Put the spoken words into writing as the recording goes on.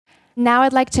Now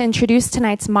I'd like to introduce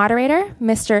tonight's moderator,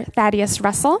 Mr. Thaddeus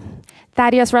Russell.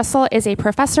 Thaddeus Russell is a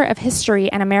professor of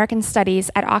history and American studies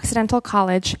at Occidental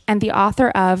College and the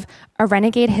author of A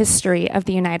Renegade History of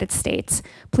the United States.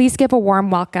 Please give a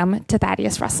warm welcome to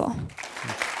Thaddeus Russell.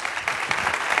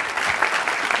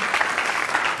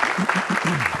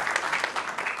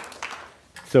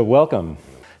 So welcome.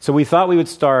 So we thought we would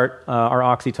start our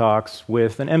Oxy Talks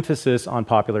with an emphasis on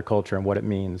popular culture and what it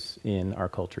means in our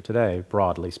culture today,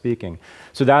 broadly speaking.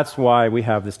 So that's why we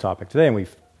have this topic today, and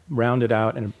we've rounded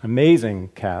out an amazing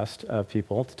cast of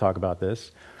people to talk about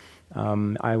this.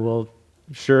 I will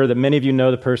sure that many of you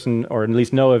know the person, or at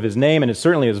least know of his name, and it's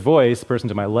certainly his voice. The person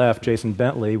to my left, Jason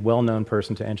Bentley, well-known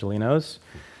person to Angelenos.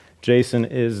 Jason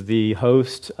is the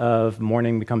host of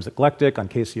Morning Becomes Eclectic on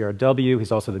KCRW.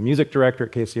 He's also the music director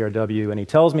at KCRW, and he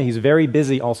tells me he's very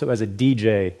busy also as a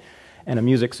DJ and a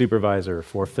music supervisor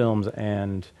for films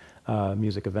and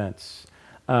music events.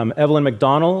 Evelyn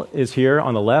McDonnell is here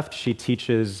on the left. She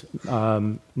teaches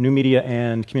new media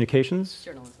and communications.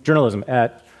 Journalism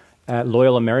at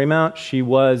Loyola Marymount. She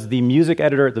was the music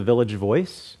editor at The Village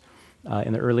Voice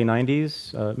in the early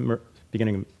 90s,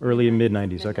 early and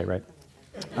mid-90s. Okay, right.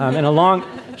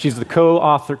 She's the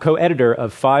co-editor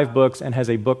of 5 books and has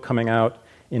a book coming out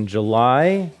in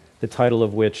July, the title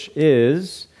of which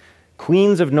is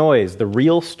Queens of Noise, The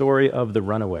Real Story of the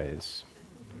Runaways.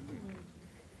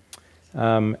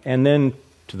 And then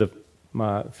to the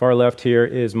far left here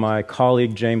is my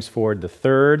colleague James Ford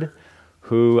III,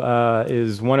 who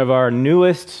is one of our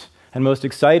newest and most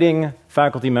exciting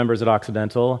faculty members at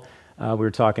Occidental. We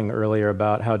were talking earlier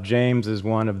about how James is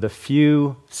one of the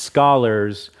few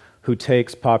scholars who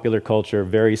takes popular culture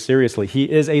very seriously. He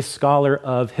is a scholar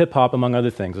of hip-hop, among other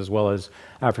things, as well as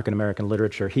African-American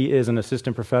literature. He is an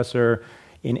assistant professor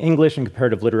in English and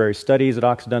comparative literary studies at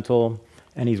Occidental,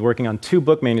 and he's working on two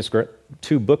book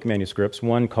manuscripts,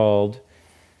 one called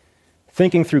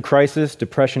Thinking Through Crisis,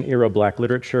 Depression-Era Black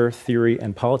Literature, Theory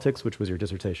and Politics, which was your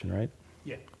dissertation, right?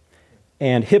 Yeah.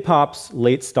 And Hip-Hop's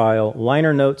Late Style,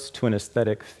 Liner Notes to an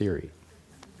Aesthetic Theory.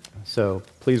 So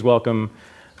please welcome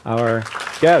our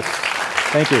guests.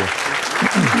 Thank you.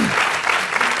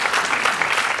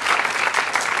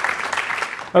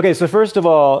 Okay, so first of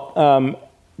all,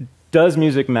 does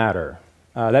music matter?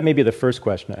 That may be the first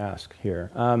question to ask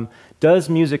here. Does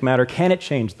music matter? Can it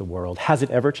change the world? Has it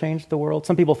ever changed the world?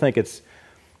 Some people think it's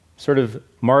sort of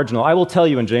marginal. I will tell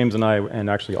you, and James and I, and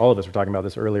actually all of us were talking about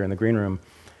this earlier in the green room,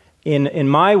 in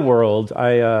my world,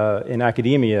 in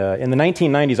academia, in the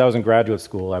 1990s, I was in graduate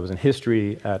school. I was in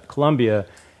history at Columbia,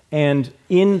 and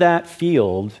in that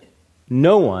field,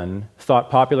 no one thought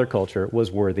popular culture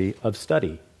was worthy of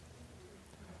study.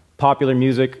 Popular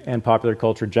music and popular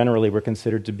culture generally were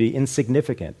considered to be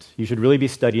insignificant. You should really be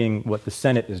studying what the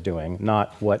Senate is doing,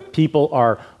 not what people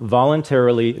are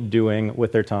voluntarily doing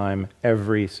with their time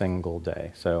every single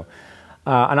day. So.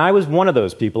 And I was one of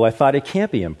those people. I thought it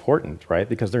can't be important, right?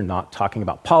 Because they're not talking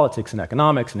about politics and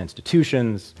economics and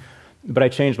institutions. But I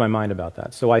changed my mind about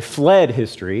that. So I fled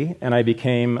history, and I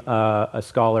became a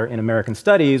scholar in American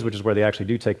studies, which is where they actually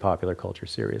do take popular culture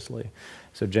seriously.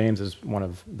 So James is one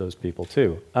of those people,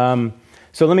 too.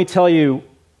 So let me tell you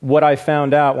what I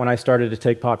found out when I started to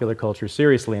take popular culture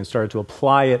seriously and started to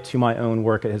apply it to my own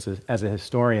work as a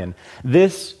historian.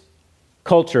 This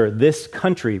culture, this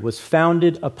country, was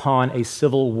founded upon a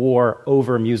civil war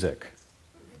over music.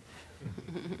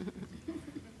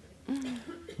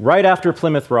 Right after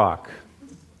Plymouth Rock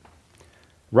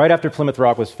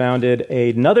was founded,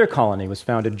 another colony was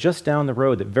founded just down the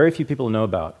road that very few people know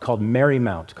about, called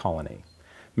Marymount Colony.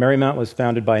 Marymount was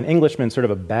founded by an Englishman, sort of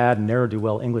a bad,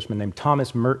 ne'er-do-well Englishman named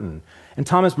Thomas Merton. And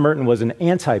Thomas Merton was an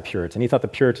anti-Puritan. He thought the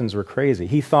Puritans were crazy.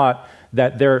 He thought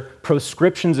that their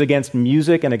proscriptions against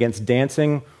music and against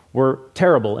dancing were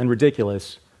terrible and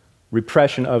ridiculous,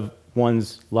 repression of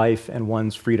one's life and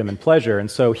one's freedom and pleasure. And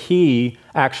so he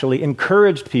actually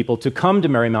encouraged people to come to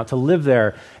Marymount, to live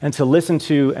there, and to listen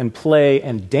to and play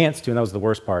and dance to, and that was the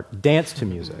worst part, dance to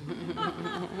music.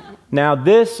 Now,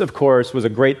 this, of course, was a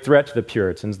great threat to the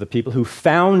Puritans, the people who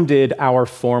founded our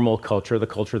formal culture, the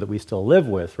culture that we still live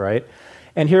with, right?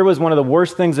 And here was one of the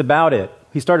worst things about it.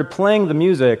 He started playing the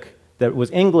music that was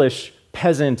English,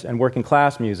 peasant, and working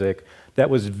class music that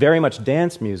was very much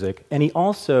dance music, and he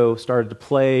also started to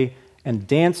play and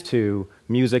dance to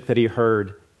music that he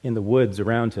heard in the woods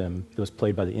around him that was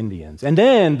played by the Indians. And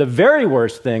then the very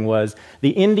worst thing was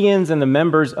the Indians and the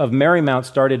members of Marymount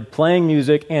started playing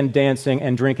music and dancing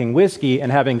and drinking whiskey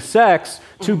and having sex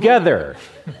together.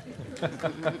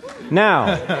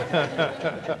 Now,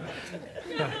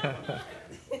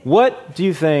 what do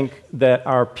you think that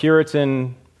our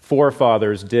Puritan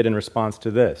forefathers did in response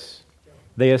to this.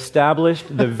 They established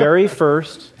the very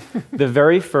first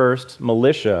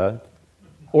militia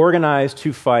organized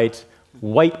to fight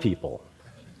white people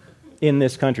in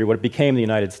this country, what became the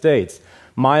United States.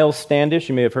 Miles Standish,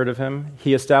 you may have heard of him,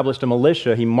 he established a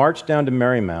militia. He marched down to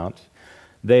Marymount.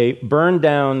 They burned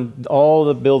down all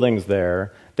the buildings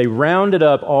there. They rounded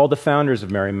up all the founders of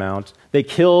Marymount. They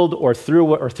killed or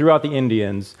threw out the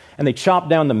Indians, and they chopped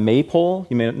down the maypole.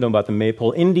 You may know about the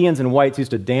maypole. Indians and whites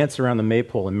used to dance around the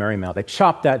maypole in Marymount. They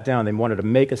chopped that down. They wanted to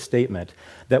make a statement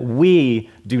that we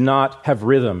do not have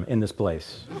rhythm in this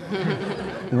place.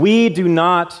 We do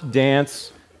not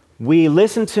dance. We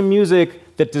listen to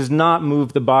music that does not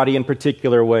move the body in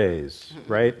particular ways,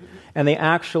 right? And they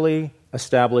actually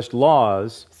established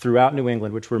laws throughout New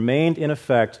England which remained in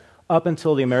effect up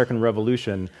until the American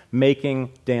Revolution,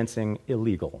 making dancing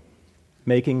illegal,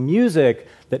 making music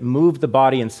that moved the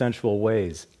body in sensual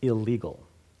ways illegal.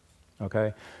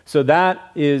 Okay? So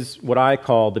that is what I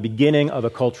call the beginning of a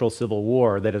cultural civil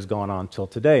war that has gone on till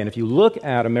today. And if you look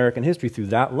at American history through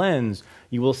that lens,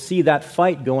 you will see that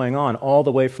fight going on all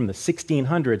the way from the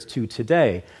 1600s to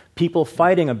today. People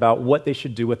fighting about what they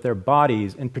should do with their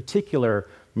bodies, in particular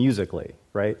musically,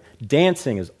 right?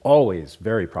 Dancing is always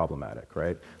very problematic,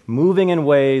 right? Moving in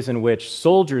ways in which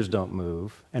soldiers don't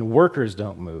move, and workers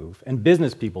don't move, and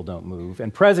business people don't move,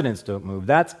 and presidents don't move,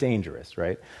 that's dangerous,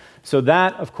 right? So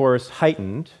that, of course,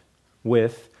 heightened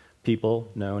with people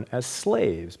known as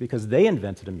slaves, because they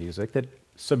invented a music that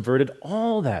subverted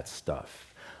all that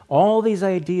stuff, all these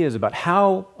ideas about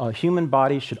how a human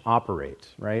body should operate,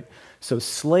 right? So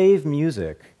slave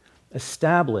music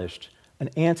established an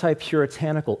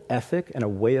anti-puritanical ethic and a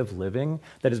way of living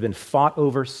that has been fought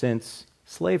over since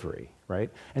slavery, right?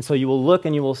 And so you will look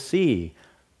and you will see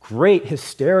great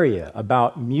hysteria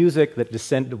about music that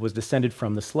was descended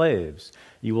from the slaves.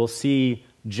 You will see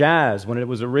jazz, when it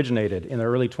was originated in the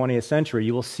early 20th century,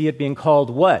 you will see it being called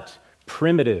what?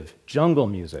 Primitive jungle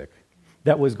music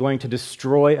that was going to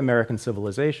destroy American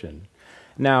civilization.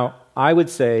 Now, I would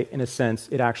say, in a sense,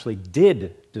 it actually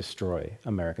did destroy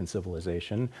American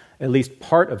civilization, at least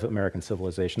part of American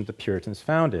civilization that the Puritans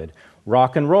founded.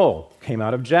 Rock and roll came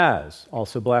out of jazz,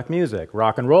 also black music.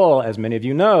 Rock and roll, as many of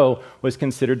you know, was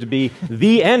considered to be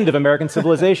the end of American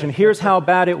civilization. Here's how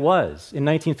bad it was. In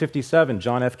 1957,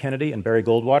 John F. Kennedy and Barry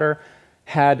Goldwater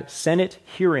had Senate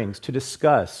hearings to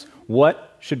discuss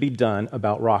what should be done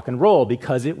about rock and roll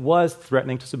because it was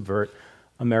threatening to subvert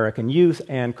American youth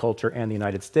and culture and the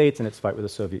United States in its fight with the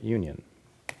Soviet Union.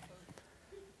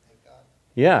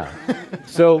 Yeah.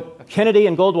 So Kennedy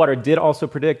and Goldwater did also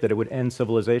predict that it would end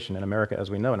civilization in America as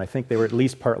we know, and I think they were at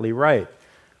least partly right.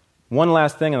 One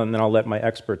last thing, and then I'll let my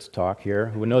experts talk here,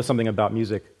 who know something about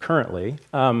music currently.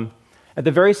 At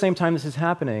the very same time this is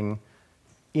happening,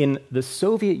 in the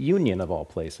Soviet Union, of all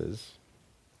places,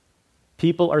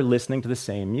 people are listening to the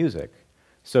same music.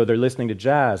 So they're listening to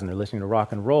jazz and they're listening to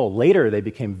rock and roll. Later, they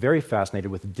became very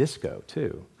fascinated with disco,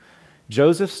 too.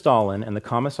 Joseph Stalin and the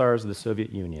commissars of the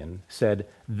Soviet Union said,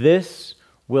 this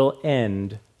will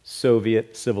end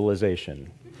Soviet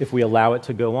civilization if we allow it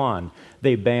to go on.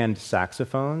 They banned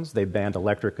saxophones, they banned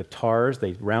electric guitars,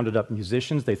 they rounded up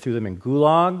musicians, they threw them in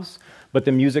gulags, but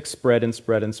the music spread and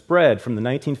spread and spread from the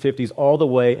 1950s all the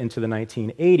way into the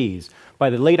 1980s. By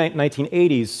the late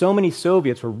 1980s, so many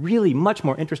Soviets were really much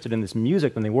more interested in this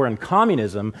music than they were in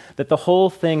communism that the whole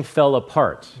thing fell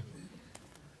apart.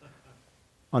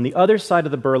 On the other side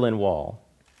of the Berlin Wall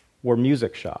were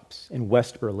music shops in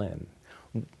West Berlin.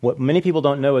 What many people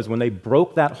don't know is when they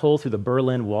broke that hole through the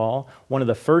Berlin Wall, one of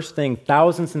the first things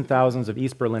thousands and thousands of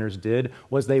East Berliners did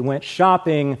was they went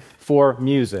shopping for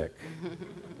music.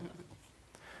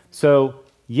 So,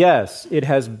 yes, it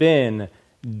has been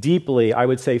deeply, I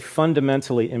would say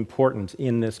fundamentally important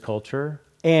in this culture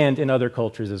and in other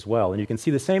cultures as well. And you can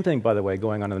see the same thing, by the way,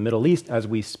 going on in the Middle East as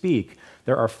we speak.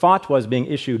 There are fatwas being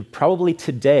issued probably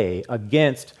today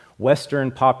against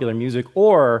Western popular music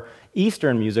or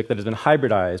Eastern music that has been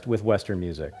hybridized with Western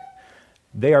music.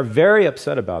 They are very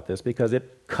upset about this because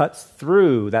it cuts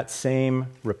through that same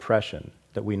repression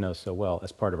that we know so well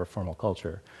as part of our formal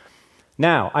culture.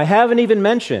 Now, I haven't even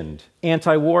mentioned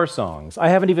anti-war songs. I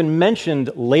haven't even mentioned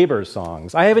labor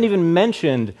songs. I haven't even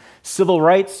mentioned civil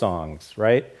rights songs,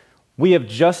 right? We have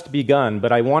just begun,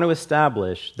 but I want to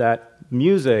establish that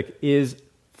music is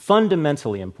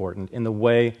fundamentally important in the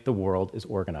way the world is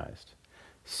organized.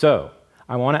 So,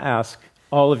 I want to ask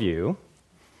all of you,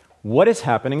 what is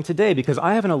happening today? Because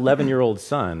I have an 11-year-old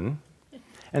son,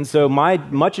 and so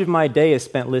much of my day is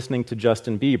spent listening to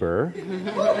Justin Bieber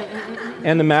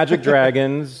and the Magic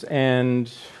Dragons,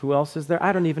 and who else is there?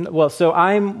 I don't even know. Well, so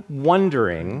I'm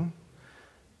wondering,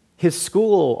 his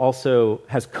school also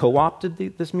has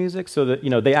co-opted this music so that,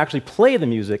 they actually play the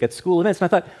music at school events. And I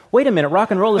thought, wait a minute, rock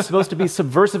and roll is supposed to be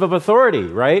subversive of authority,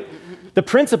 right? The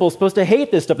principal's supposed to hate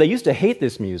this stuff. They used to hate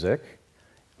this music.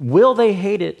 Will they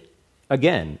hate it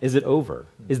again? Is it over?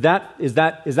 Is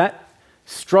that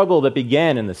struggle that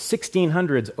began in the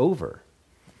 1600s over?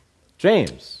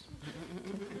 James,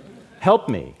 help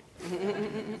me.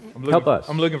 Help us.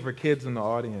 I'm looking for kids in the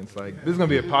audience. Like, this is going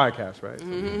to be a podcast, right? So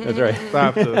That's right. I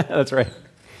have to That's right.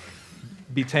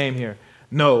 be tame here.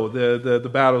 No, the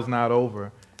battle's not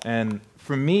over. And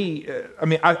for me,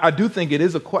 I do think it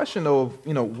is a question of,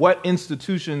 what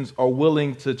institutions are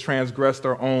willing to transgress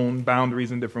their own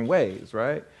boundaries in different ways,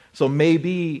 right? So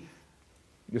maybe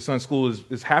your son's school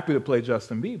is happy to play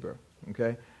Justin Bieber,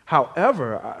 okay?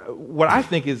 However, what I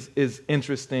think is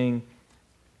interesting,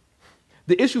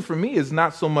 the issue for me is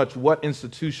not so much what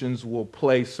institutions will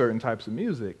play certain types of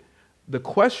music. The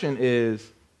question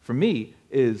is, for me,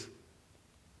 is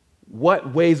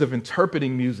what ways of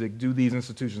interpreting music do these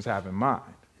institutions have in mind?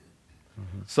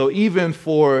 Mm-hmm. So even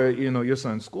for your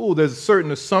son's school, there's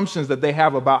certain assumptions that they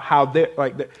have about how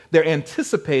they're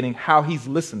anticipating how he's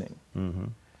listening. Mm-hmm.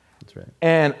 That's right.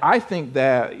 And I think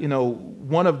that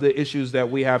one of the issues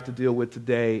that we have to deal with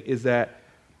today is that,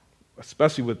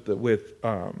 especially with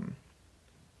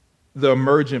the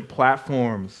emergent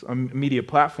platforms, media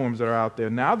platforms that are out there.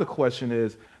 Now the question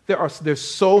is, there's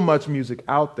so much music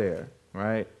out there,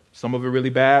 right? Some of it really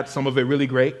bad, some of it really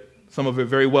great, some of it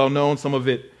very well known, some of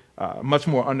it much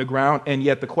more underground. And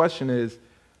yet the question is,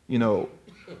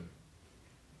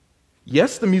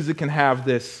 yes, the music can have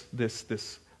this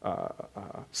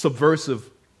subversive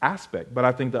aspect, but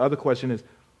I think the other question is,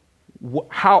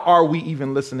 how are we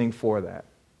even listening for that?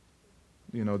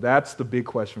 That's the big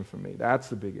question for me. That's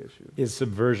the big issue. Is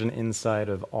subversion inside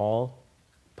of all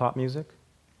pop music?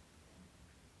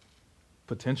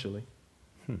 Potentially.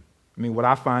 What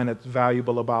I find that's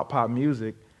valuable about pop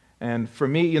music, and for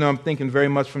me, I'm thinking very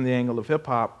much from the angle of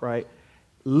hip-hop, right?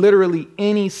 Literally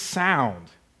any sound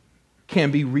can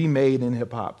be remade in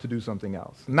hip-hop to do something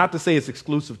else. Not to say it's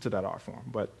exclusive to that art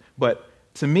form, but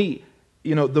to me,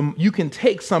 you can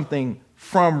take something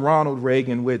from Ronald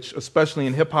Reagan, which, especially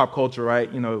in hip-hop culture, right,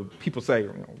 people say,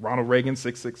 Ronald Reagan,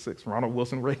 666, Ronald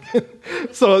Wilson Reagan.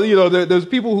 So, there's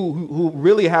people who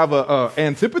really have a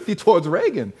antipathy towards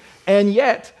Reagan, and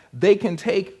yet they can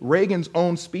take Reagan's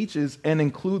own speeches and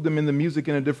include them in the music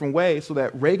in a different way so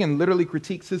that Reagan literally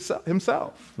critiques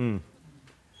himself.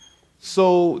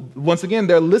 So, once again,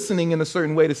 they're listening in a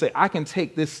certain way to say, I can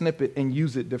take this snippet and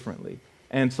use it differently.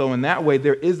 And so in that way,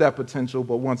 there is that potential,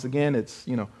 but once again, it's,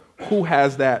 who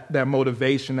has that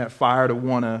motivation, that fire to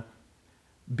want to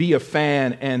be a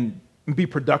fan and be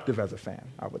productive as a fan,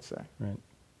 I would say. Right.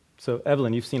 So,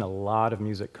 Evelyn, you've seen a lot of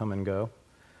music come and go.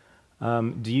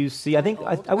 Do you see, I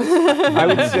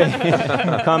would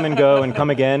say come and go and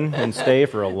come again and stay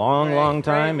for a long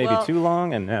time, maybe too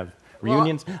long, and have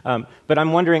reunions. But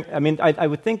I'm wondering, I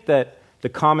would think that the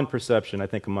common perception,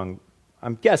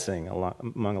 I'm guessing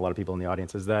among a lot of people in the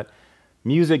audience, is that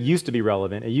music used to be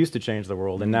relevant, it used to change the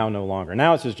world, and now no longer.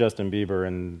 Now it's just Justin Bieber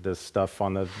and this stuff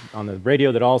on the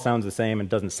radio that all sounds the same and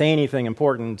doesn't say anything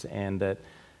important, and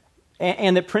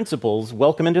that principals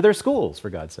welcome into their schools,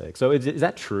 for God's sake. So is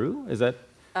that true? Is that...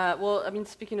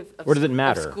 speaking of or does it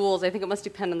matter? Of schools, I think it must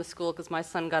depend on the school, because my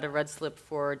son got a red slip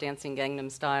for dancing Gangnam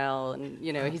Style, and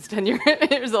he's 10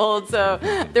 years old, so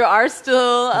there are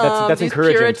still that's these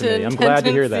encouraging Puritan to me. I'm glad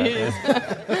to hear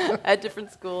that. at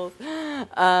different schools.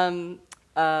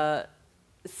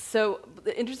 So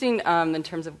interesting in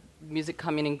terms of music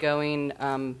coming and going.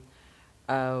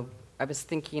 I was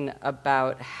thinking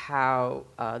about how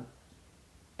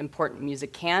important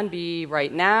music can be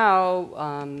right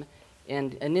now.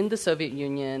 And in the Soviet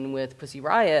Union with Pussy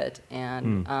Riot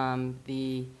and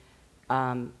the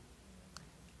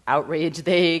outrage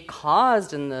they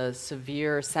caused and the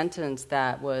severe sentence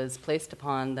that was placed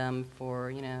upon them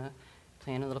for,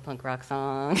 playing a little punk rock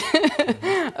song.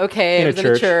 Okay, it was in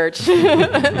a church.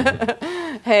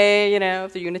 Hey,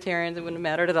 if they're Unitarians, it wouldn't have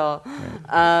mattered at all.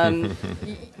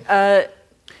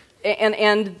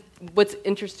 And what's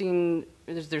interesting,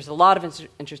 there's a lot of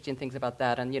interesting things about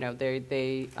that, and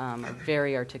they are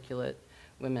very articulate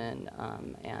women,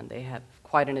 and they have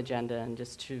quite an agenda, and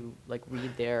just to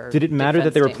read their. Did it matter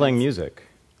that they were statements. playing music?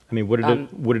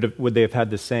 Would they have had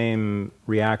the same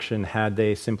reaction had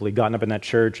they simply gotten up in that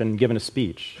church and given a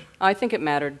speech? I think it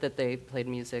mattered that they played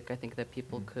music. I think that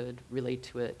people could relate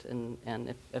to it,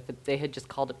 and if they had just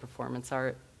called it performance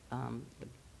art, I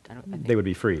I think they would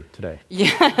be free today.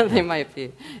 Yeah, they might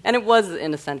be. And it was,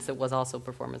 in a sense, it was also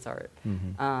performance art.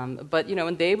 But,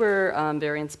 and they were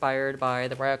very inspired by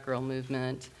the Riot Grrrl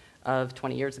movement of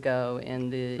 20 years ago in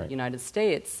the United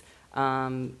States.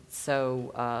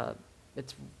 So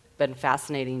it's been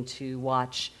fascinating to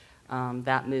watch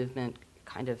that movement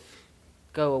kind of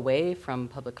go away from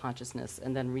public consciousness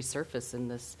and then resurface in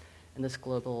this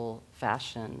global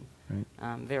fashion.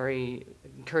 Very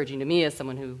encouraging to me as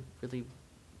someone who really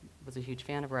was a huge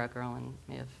fan of Riot Grrrl and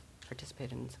may have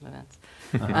participated in some events.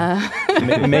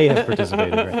 May have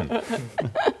participated,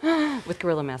 right? With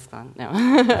gorilla masks on. No,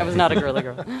 I was not a gorilla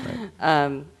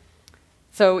girl.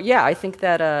 So yeah, I think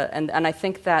that, and I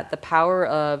think that the power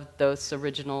of those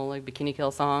original Bikini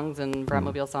Kill songs and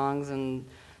Bratmobile songs and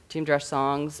Team Dresch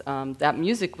songs, that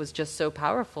music was just so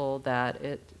powerful that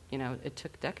it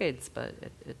took decades, but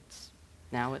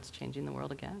now it's changing the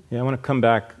world again. Yeah, I want to come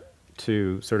back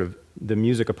to sort of the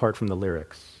music apart from the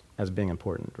lyrics as being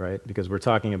important, right? Because we're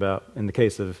talking about, in the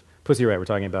case of Pussy Riot, we're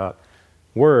talking about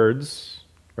words,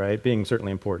 right, being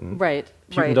certainly important. Right.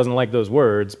 Putin doesn't like those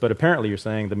words, but apparently you're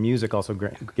saying the music also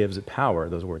gives it power,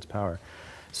 those words power.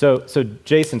 So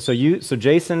Jason, so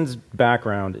Jason's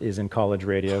background is in college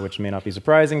radio, which may not be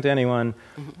surprising to anyone.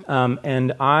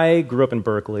 And I grew up in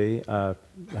Berkeley,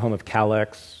 home of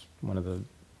CalX, one of the,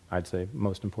 I'd say,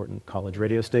 most important college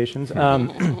radio stations.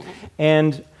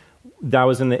 And that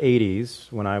was in the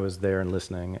 80s when I was there and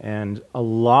listening. And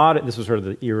this was sort of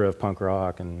the era of punk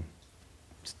rock, and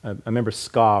I remember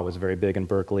ska was very big in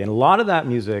Berkeley. And a lot of that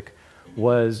music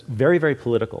was very, very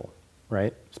political,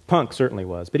 right? Punk certainly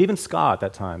was. But even ska at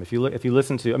that time, if you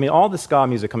listen to, all the ska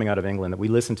music coming out of England that we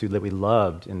listened to, that we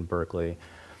loved in Berkeley,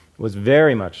 was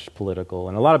very much political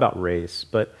and a lot about race.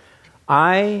 But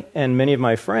I and many of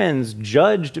my friends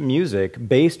judged music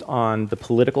based on the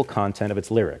political content of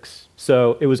its lyrics.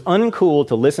 So it was uncool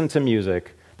to listen to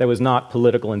music that was not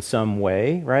political in some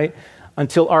way, right?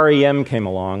 Until REM came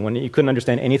along, when you couldn't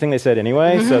understand anything they said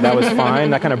anyway, so that was fine.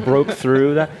 That kind of broke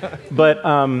through that.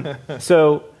 But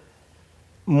so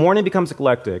Morning Becomes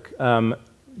Eclectic,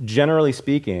 generally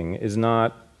speaking, is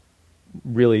not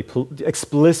really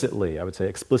explicitly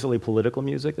political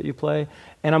music that you play.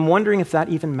 And I'm wondering if that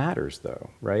even matters, though,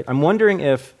 right? I'm wondering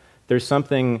if there's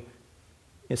something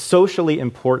socially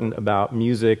important about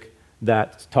music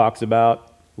that talks about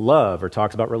love or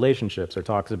talks about relationships or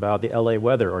talks about the LA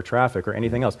weather or traffic or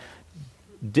anything else.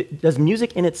 Does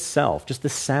music in itself, just the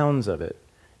sounds of it,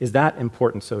 is that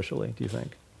important socially, do you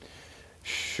think?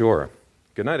 Sure.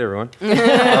 Good night, everyone.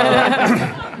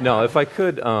 No, if I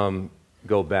could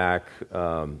go back to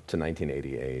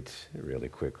 1988 really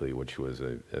quickly, which was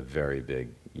a very big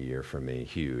year for me,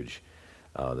 huge.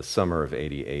 The summer of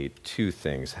 '88, two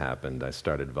things happened. I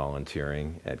started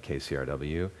volunteering at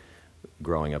KCRW.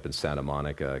 Growing up in Santa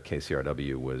Monica,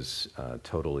 KCRW was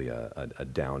totally a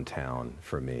downtown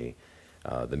for me.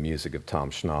 The music of Tom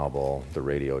Schnabel, the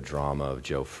radio drama of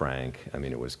Joe Frank,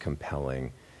 it was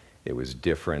compelling. It was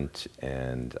different,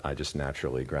 and I just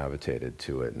naturally gravitated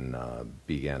to it and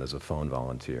began as a phone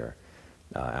volunteer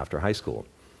after high school.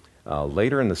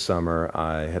 Later in the summer,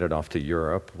 I headed off to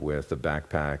Europe with a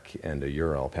backpack and a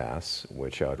Eurail pass,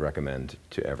 which I would recommend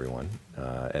to everyone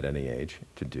at any age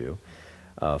to do.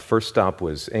 First stop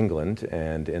was England,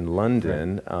 and in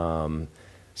London,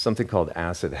 something called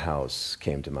acid house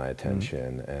came to my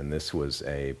attention, and this was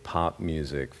a pop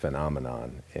music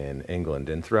phenomenon in England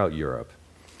and throughout Europe.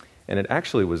 And it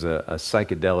actually was a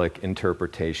psychedelic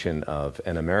interpretation of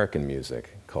an American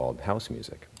music called house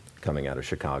music, coming out of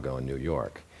Chicago and New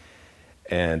York.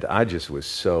 And I just was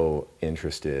so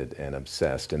interested and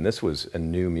obsessed, and this was a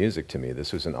new music to me.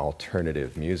 This was an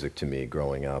alternative music to me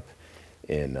growing up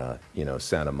in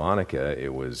Santa Monica.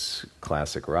 It was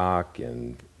classic rock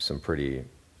and some pretty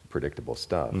predictable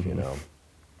stuff,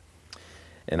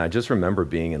 And I just remember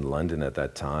being in London at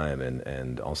that time,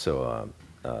 and also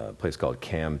a place called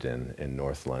Camden in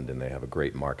North London. They have a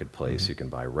great marketplace. You can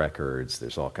buy records.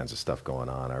 There's all kinds of stuff going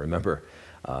on. I remember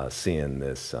seeing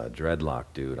this dreadlock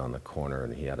dude on the corner,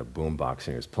 and he had a boombox,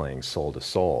 and he was playing Soul to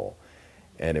Soul.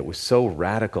 And it was so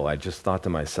radical, I just thought to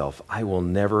myself, I will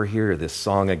never hear this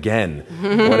song again.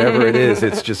 Whatever it is,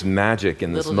 it's just magic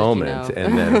in this moment. You know.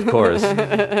 And then, of course,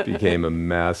 it became a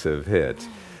massive hit.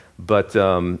 But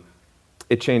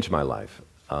it changed my life,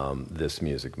 this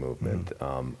music movement.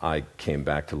 I came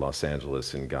back to Los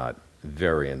Angeles and got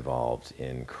very involved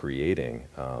in creating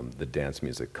the dance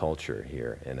music culture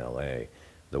here in LA,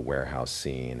 the warehouse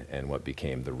scene, and what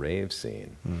became the rave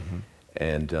scene.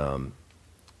 And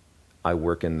I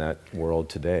work in that world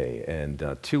today.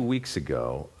 And 2 weeks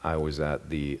ago, I was at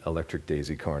the Electric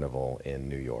Daisy Carnival in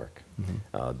New York.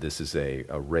 This is a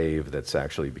rave that's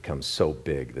actually become so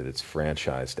big that it's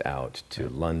franchised out to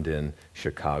London,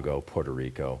 Chicago, Puerto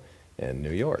Rico, and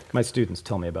New York. My students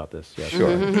tell me about this. Yeah.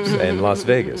 Sure. And Las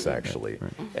Vegas, actually.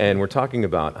 Right. And we're talking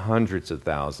about hundreds of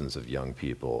thousands of young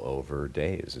people over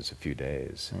days. It's a few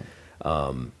days.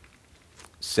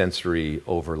 Sensory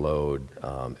overload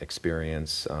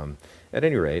experience. At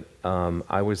any rate,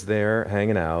 I was there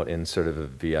hanging out in sort of a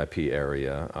VIP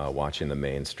area, watching the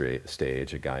main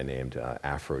stage. A guy named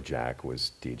Afrojack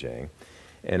was DJing.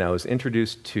 And I was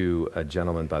introduced to a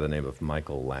gentleman by the name of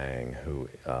Michael Lang, who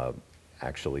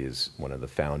actually is one of the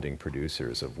founding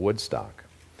producers of Woodstock.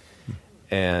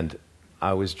 And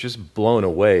I was just blown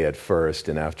away at first,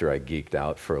 and after I geeked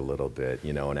out for a little bit,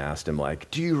 you know, and asked him, like,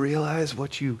 do you realize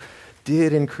what you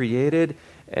did and created?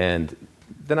 And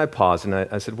then I paused and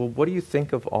I said, well, what do you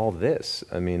think of all this?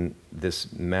 I mean,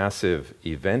 this massive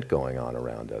event going on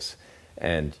around us.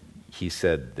 And he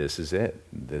said, this is it.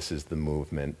 This is the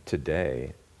movement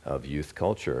today of youth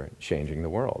culture changing the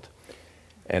world.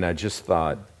 And I just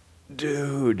thought,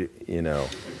 dude, you know.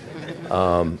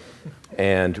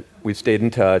 And we've stayed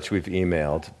in touch, we've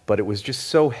emailed, but it was just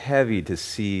so heavy to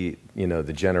see, you know,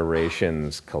 the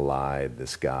generations collide,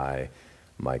 this guy,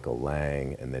 Michael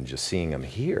Lang, and then just seeing him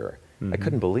here. I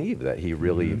couldn't believe that he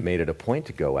really made it a point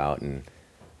to go out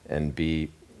and be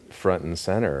front and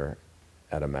center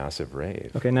at a massive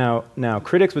rave. Okay, now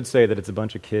critics would say that it's a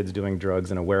bunch of kids doing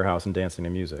drugs in a warehouse and dancing to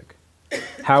music.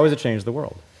 How has it changed the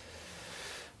world?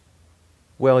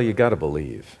 Well, you got to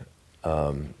believe.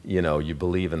 You know, you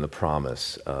believe in the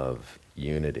promise of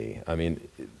unity. I mean,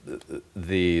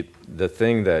 the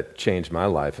thing that changed my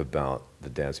life about the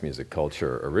dance music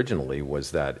culture originally was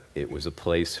that it was a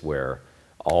place where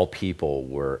all people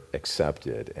were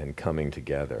accepted and coming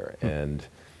together. And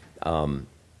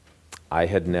I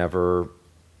had never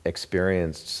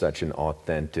experienced such an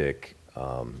authentic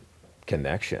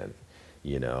connection,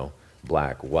 you know,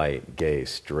 black, white, gay,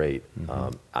 straight.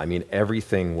 I mean,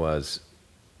 everything was,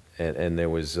 and there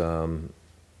was,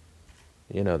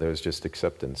 you know, there was just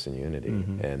acceptance and unity.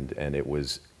 And it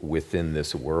was within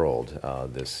this world,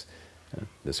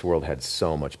 this world had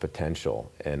so much potential,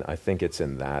 and I think it's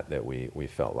in that we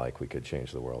felt like we could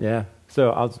change the world. Yeah.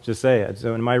 So I'll just say,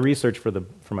 so in my research for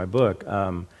my book,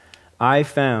 I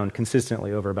found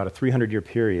consistently over about a 300-year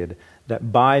period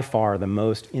that by far the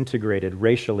most integrated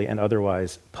racially and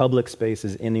otherwise public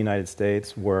spaces in the United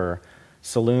States were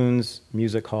saloons,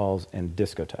 music halls, and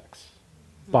discotheques.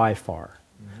 By far.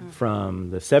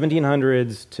 From the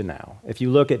 1700s to now. If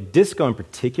you look at disco in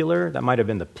particular, that might have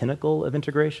been the pinnacle of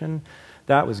integration.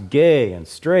 That was gay and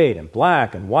straight and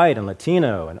black and white and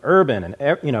Latino and urban,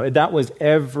 and you know, that was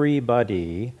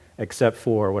everybody except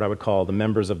for what I would call the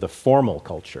members of the formal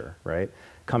culture, right,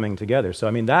 coming together. So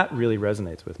I mean, that really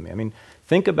resonates with me. I mean,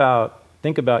 think about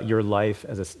your life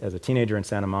as a teenager in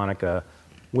Santa Monica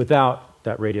without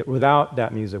that radio, without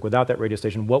that music, without that radio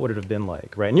station. What would it have been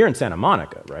like, right? And you're in Santa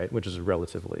Monica, right, which is a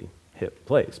relatively hip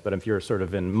place. But if you're sort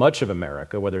of in much of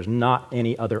America where there's not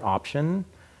any other option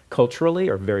culturally,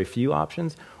 or very few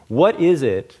options, what is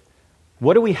it,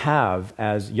 what do we have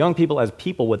as young people, as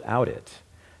people without it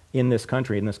in this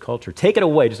country, in this culture? Take it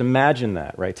away, just imagine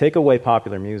that, right? Take away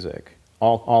popular music,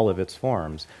 all of its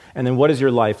forms, and then what does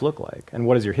your life look like? And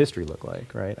what does your history look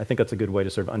like, right? I think that's a good way to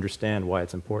sort of understand why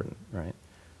it's important, right?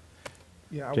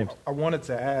 Yeah, James? I wanted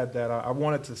to add that I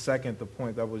wanted to second the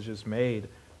point that was just made.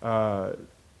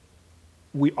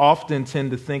 We often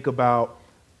tend to think about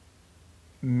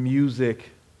music,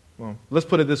 well, let's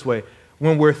put it this way.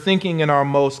 When we're thinking in our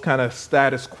most kind of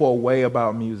status quo way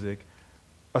about music,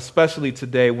 especially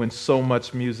today when so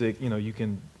much music, you know, you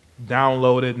can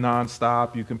download it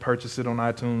nonstop, you can purchase it on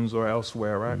iTunes or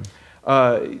elsewhere,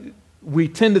 right? We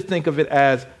tend to think of it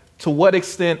as, to what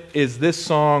extent is this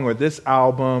song or this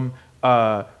album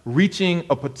reaching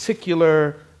a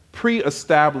particular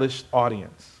pre-established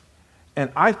audience? And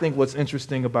I think what's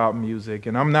interesting about music,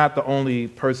 and I'm not the only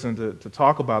person to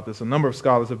talk about this, a number of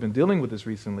scholars have been dealing with this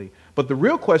recently, but the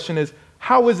real question is,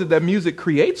 how is it that music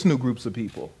creates new groups of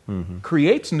people,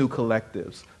 creates new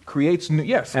collectives, creates new,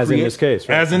 yes. As in this case,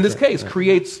 right? As in this case,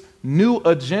 creates new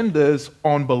agendas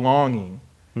on belonging.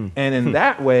 And in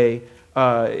that way,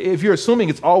 if you're assuming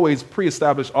it's always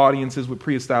pre-established audiences with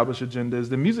pre-established agendas,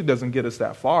 then music doesn't get us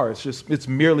that far. It's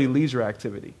merely leisure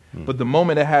activity. But the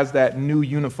moment it has that new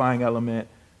unifying element,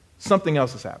 something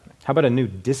else is happening. How about a new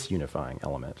disunifying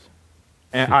element?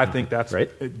 And I think that's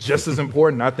right? just as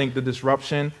important. I think the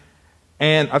disruption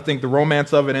and I think the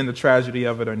romance of it and the tragedy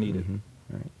of it are needed.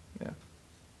 Right.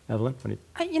 Yeah. Evelyn, what do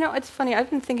you... It's funny. I've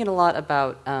been thinking a lot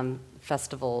about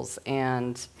festivals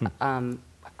and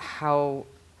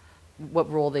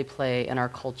what role they play in our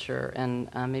culture, and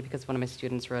maybe because one of my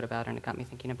students wrote about it and it got me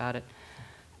thinking about it.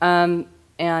 And,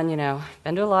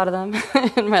 been to a lot of them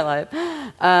in my life.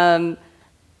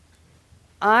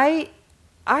 I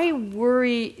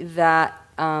worry that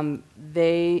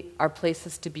they are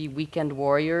places to be weekend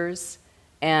warriors,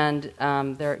 and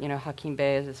Hakim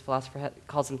Bey, this philosopher,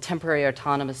 calls them temporary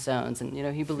autonomous zones, and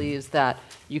he believes that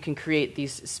you can create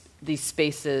these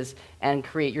spaces and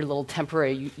create your little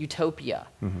temporary utopia.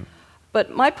 Mm-hmm.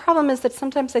 But my problem is that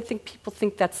sometimes I think people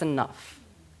think that's enough.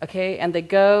 Okay, and they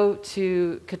go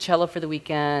to Coachella for the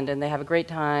weekend, and they have a great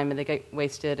time, and they get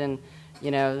wasted, and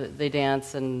they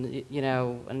dance, and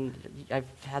and I've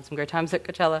had some great times at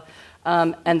Coachella,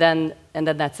 and then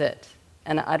that's it,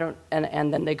 and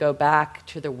and then they go back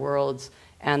to their worlds,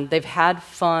 and they've had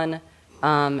fun,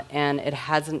 and it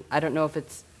hasn't. I don't know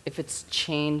if it's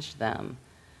changed them,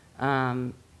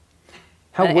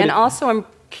 also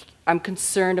I'm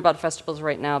concerned about festivals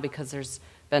right now because there's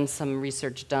been some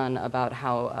research done about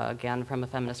how, again, from a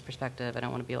feminist perspective, I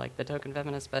don't want to be like the token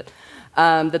feminist, but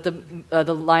that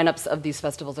the lineups of these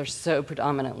festivals are so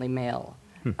predominantly male.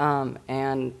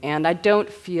 And I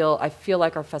feel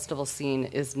like our festival scene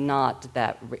is not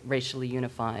that racially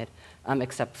unified,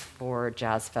 except for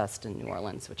Jazz Fest in New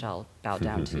Orleans, which I'll bow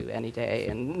down to any day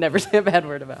and never say a bad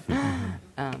word about.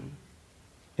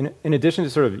 In addition to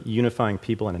sort of unifying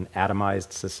people in an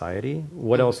atomized society,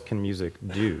 what else can music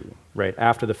do, right?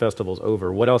 After the festival's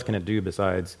over, what else can it do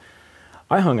besides,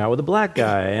 I hung out with a black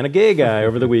guy and a gay guy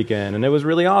over the weekend, and it was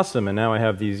really awesome, and now I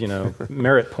have these,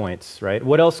 merit points, right?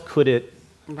 What else could it,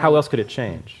 how else could it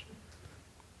change?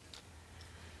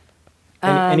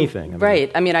 Anything.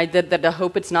 Right. I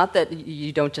hope it's not that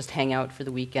you don't just hang out for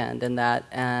the weekend, and that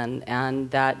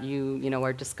you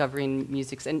are discovering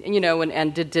music,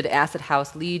 and did Acid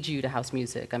House lead you to house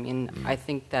music? I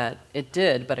think that it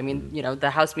did, but the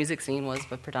house music scene was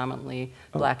a predominantly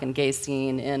black and gay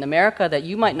scene in America that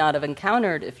you might not have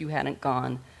encountered if you hadn't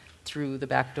gone through the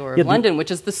back door of London, which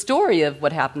is the story of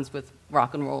what happens with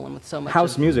rock and roll and with so much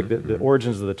house music. The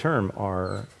origins of the term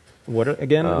are.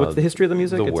 What's the history of the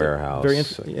music? The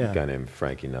Warehouse, a guy named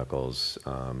Frankie Knuckles,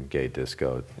 gay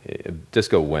disco.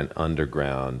 Disco went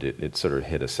underground. It sort of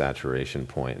hit a saturation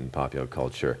point in popular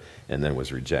culture and then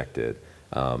was rejected.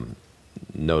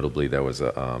 Notably, there was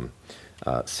a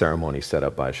ceremony set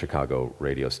up by a Chicago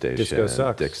radio station. Disco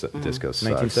sucks. Disco sucks.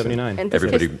 1979. And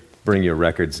everybody bring your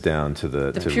records down to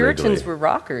the Puritans Wrigley. Were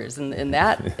rockers in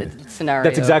that scenario.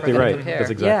 That's exactly right.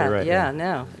 That's exactly right. Yeah,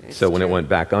 no. So when it went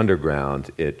back underground,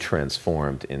 it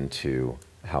transformed into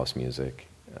house music,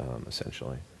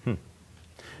 essentially.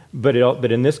 But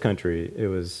in this country, it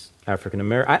was African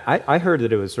American. I heard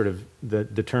that it was sort of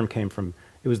the term came from.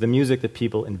 It was the music that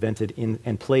people invented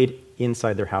and played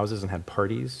inside their houses and had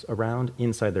parties around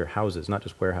inside their houses, not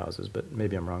just warehouses. But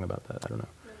maybe I'm wrong about that. I don't know.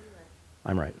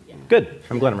 I'm right. Yeah. Good.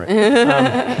 I'm glad I'm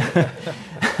right.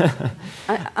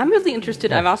 I'm really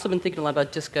interested. I've also been thinking a lot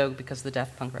about disco because of the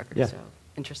Daft Punk record. Yeah. So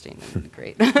interesting and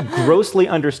great. Grossly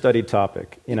understudied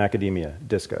topic in academia,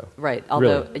 disco. Right.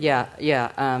 Although, really?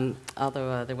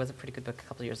 Although there was a pretty good book a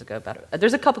couple of years ago about it.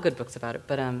 There's a couple good books about it,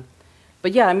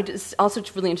 but yeah, it's also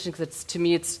really interesting because to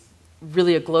me it's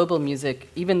really a global music,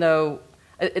 even though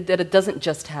that it doesn't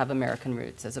just have American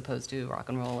roots as opposed to rock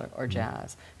and roll or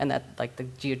jazz, and that like the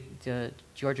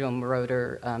Giorgio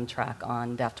Moroder track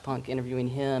on Daft Punk, interviewing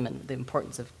him, and the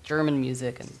importance of German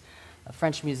music and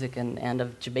French music and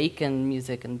of Jamaican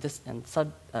music and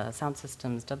sound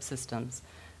systems, dub systems.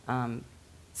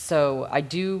 So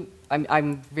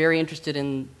I'm very interested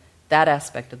in that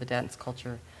aspect of the dance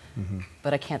culture. Mm-hmm.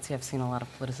 But I can't say I've seen a lot of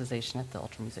politicization at the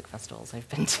ultra music festivals I've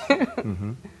been to.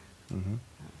 Mm-hmm.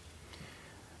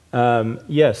 Mm-hmm.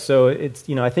 Yes, so it's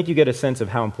I think you get a sense of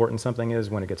how important something is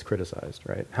when it gets criticized,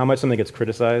 right? How much something gets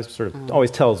criticized sort of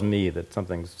always tells me that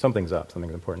something's up,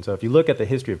 something's important. So if you look at the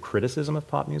history of criticism of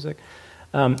pop music,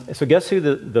 so guess who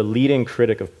the leading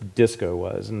critic of disco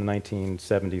was in the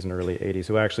 1970s and early 80s,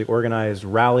 who actually organized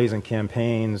rallies and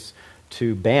campaigns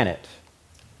to ban it?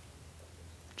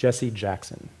 Jesse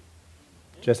Jackson.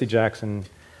 Jesse Jackson,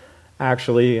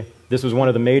 actually, this was one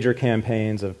of the major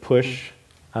campaigns of push,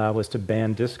 was to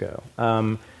ban disco.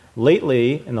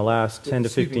 Lately, in the last 10 to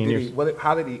 15 years...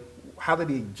 How did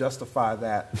he justify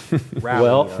that rally?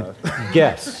 Well,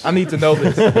 guess. I need to know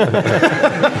this.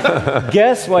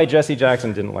 Guess why Jesse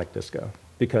Jackson didn't like disco.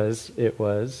 Because it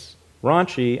was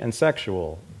raunchy and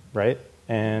sexual, right?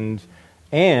 And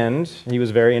And he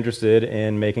was very interested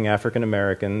in making African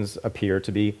Americans appear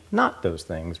to be not those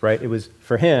things, right? It was,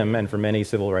 for him and for many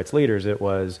civil rights leaders, it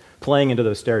was playing into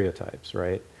those stereotypes,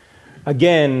 right?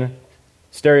 Again,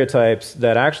 stereotypes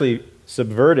that actually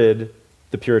subverted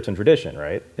the Puritan tradition,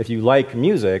 right? If you like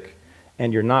music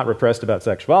and you're not repressed about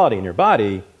sexuality in your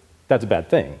body, that's a bad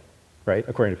thing, right?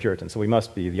 According to Puritans. So we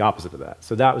must be the opposite of that.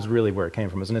 So that was really where it came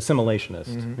from. It was an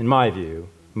assimilationist, in my view,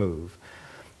 move.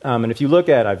 And if you look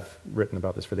at, I've written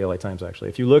about this for the LA Times actually,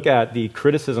 if you look at the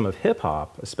criticism of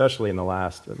hip-hop, especially in the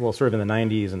last, well, sort of in the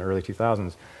 90s and early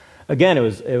 2000s, again, it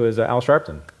was Al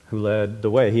Sharpton who led the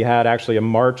way. He had actually a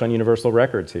march on Universal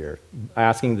Records here,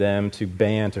 asking them to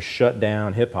ban, to shut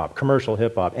down hip-hop, commercial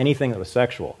hip-hop, anything that was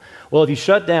sexual. Well, if you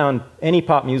shut down any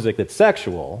pop music that's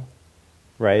sexual,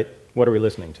 right, what are we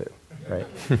listening to,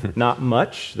 right? Not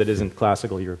much that isn't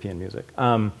classical European music.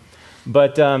 So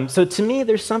to me,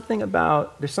 this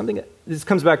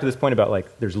comes back to this point about,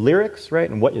 like, there's lyrics, right,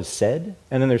 and what is said,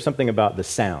 and then there's something about the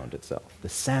sound itself. The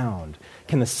sound.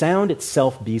 Can the sound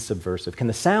itself be subversive? Can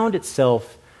the sound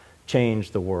itself change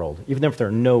the world, even if there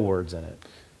are no words in it?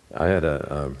 I had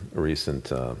a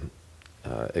recent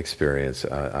experience.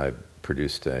 I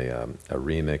produced a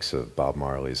remix of Bob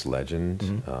Marley's Legend,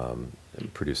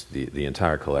 and produced the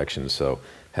entire collection, so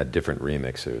had different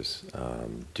remixers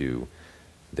do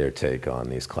their take on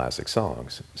these classic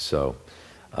songs. So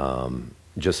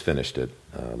just finished it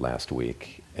last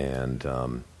week,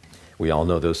 and we all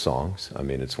know those songs. I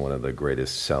mean, it's one of the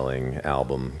greatest selling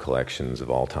album collections of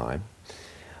all time.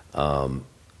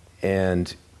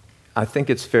 And I think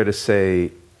it's fair to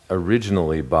say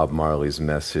originally Bob Marley's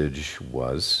message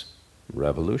was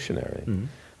revolutionary,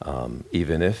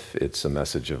 even if it's a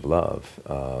message of love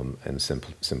and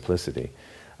simplicity.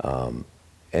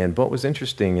 And what was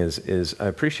interesting is I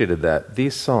appreciated that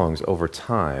these songs over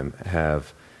time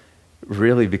have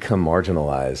really become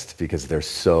marginalized because they're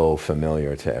so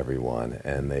familiar to everyone,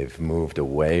 and they've moved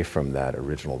away from that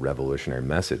original revolutionary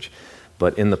message.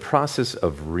 But in the process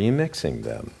of remixing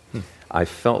them, I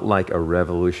felt like a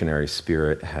revolutionary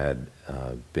spirit had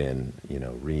been,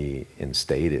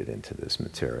 reinstated into this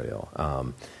material.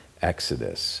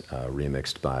 Exodus,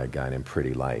 remixed by a guy named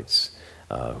Pretty Lights,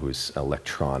 who's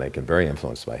electronic and very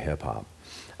influenced by hip-hop.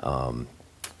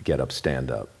 Get Up,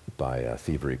 Stand Up by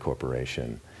Thievery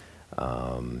Corporation.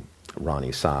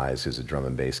 Ronnie Size, who's a drum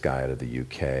and bass guy out of the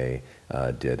UK,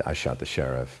 did I Shot the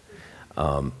Sheriff.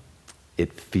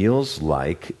 It feels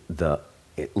like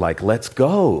let's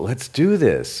go, let's do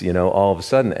this, all of a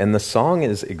sudden. And the song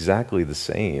is exactly the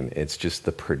same. It's just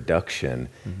the production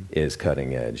is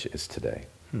cutting edge, is today.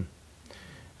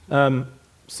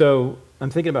 So I'm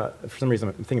thinking about, for some reason,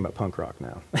 I'm thinking about punk rock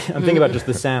now. I'm thinking about just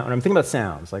the sound, and I'm thinking about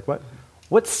sounds. Like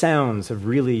what sounds have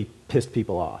really pissed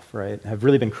people off, right? Have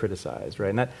really been criticized, right?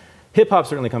 And that hip-hop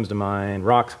certainly comes to mind,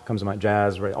 rock comes to mind,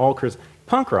 jazz, right?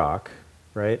 Punk rock,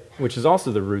 right? Which is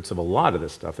also the roots of a lot of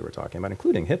this stuff that we're talking about,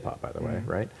 including hip-hop, by the way,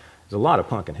 right? There's a lot of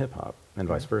punk and hip-hop, and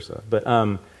vice versa. But,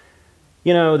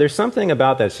 there's something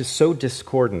about that. It's just so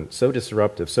discordant, so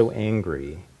disruptive, so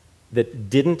angry, that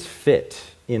didn't fit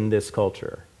in this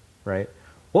culture, right?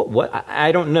 What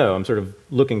I don't know. I'm sort of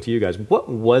looking to you guys. What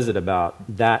was it about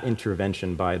that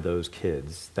intervention by those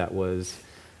kids that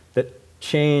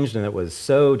changed and that was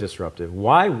so disruptive?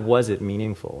 Why was it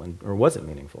meaningful, or was it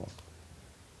meaningful?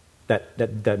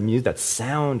 That music, that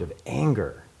sound of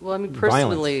anger. Well, I mean,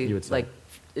 personally, violence, like,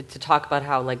 to talk about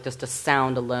how, like, just a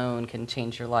sound alone can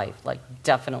change your life. Like,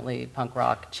 definitely punk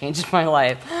rock changed my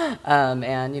life. And,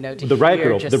 to the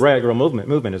Riot Girl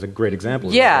movement is a great example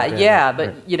of that. Yeah,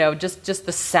 but, right. Just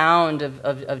the sound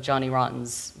of Johnny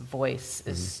Rotten's voice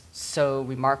is so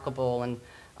remarkable. And,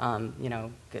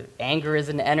 anger is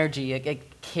an energy.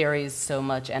 It carries so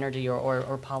much energy,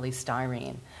 or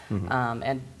polystyrene.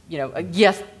 And,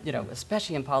 yes,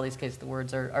 especially in Polly's case, the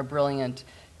words are brilliant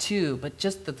too, but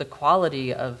just the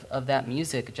quality of that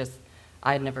music, just,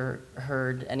 I had never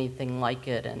heard anything like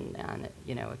it, and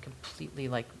it completely,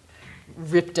 like,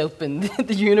 ripped open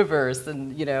the universe,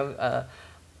 and, it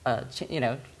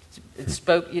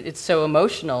spoke, it's so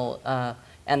emotional,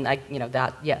 and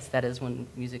that is when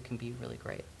music can be really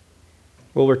great.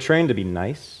 Well, we're trained to be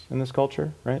nice in this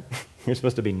culture, right? You're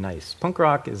supposed to be nice. Punk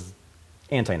rock is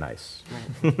anti-nice.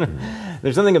 Right.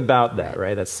 There's something about that,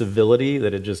 right? That civility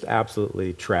that it just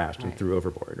absolutely trashed and threw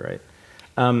overboard,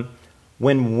 right?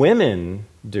 When women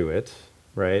do it,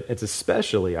 right? It's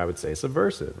especially, I would say,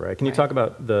 subversive, right? Can you talk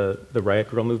about the Riot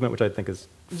Grrrl movement, which I think is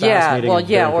fascinating?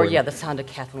 The sound of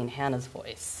Kathleen Hanna's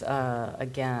voice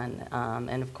again,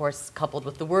 and of course coupled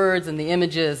with the words and the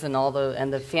images and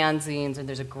the fanzines. And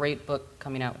there's a great book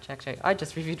coming out, which actually I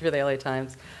just reviewed for the LA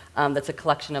Times. That's a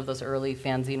collection of those early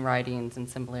fanzine writings and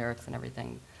symbol lyrics and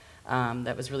everything.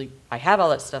 That was really, I have all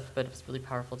that stuff, but it was really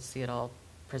powerful to see it all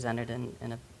presented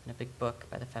in a big book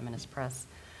by the Feminist Press.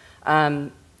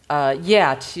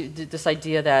 This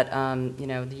idea that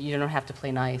you don't have to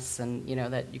play nice, and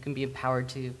that you can be empowered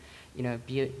to,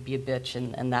 be a bitch,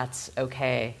 and that's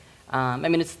okay.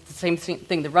 It's the same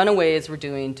thing the Runaways were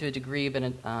doing to a degree, but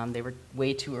they were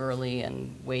way too early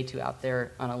and way too out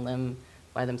there on a limb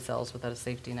by themselves without a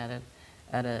safety net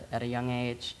at a young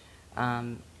age.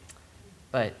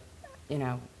 But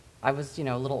I was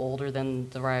a little older than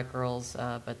the Riot Grrrls,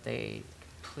 but they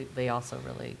also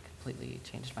really completely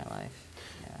changed my life.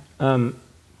 Yeah.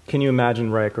 Can you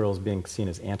imagine Riot Grrrls being seen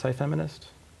as anti-feminist?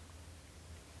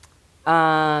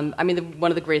 One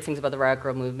of the great things about the Riot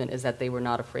Grrrl movement is that they were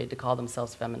not afraid to call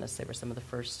themselves feminists. They were some of the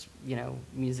first,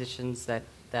 musicians that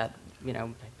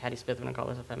Patti Smith wouldn't call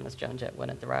herself a feminist. Joan Jett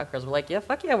wouldn't. The Riot Grrrls were like, yeah,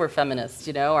 fuck yeah, we're feminists.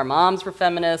 Our moms were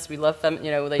feminists. We love but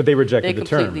they rejected the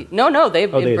term. No, they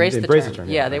embraced the term. term.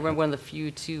 Yeah, they were one of the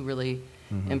few to really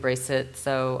embrace it.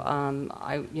 So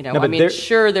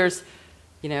sure, there's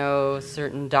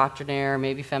certain doctrinaire,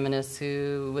 maybe feminists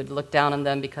who would look down on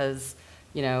them because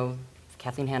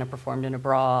Kathleen Hanna performed in a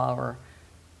bra, or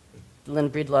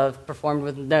Lynn Breedlove performed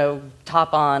with no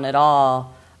top on at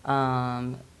all.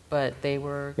 But they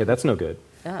were... Yeah, that's no good.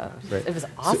 Yeah, right. It was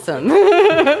awesome.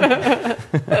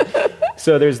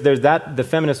 So there's the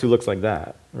feminist who looks like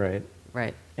that, right?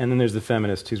 Right. And then there's the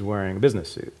feminist who's wearing a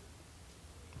business suit,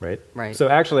 right? Right. So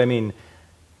actually,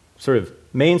 sort of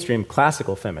mainstream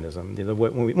classical feminism,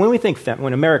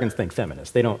 when Americans think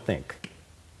feminist, they don't think,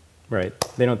 right?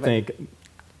 They don't think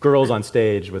girls on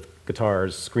stage with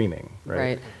guitars screaming,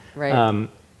 right? Right.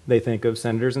 They think of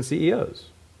senators and CEOs.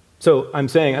 So I'm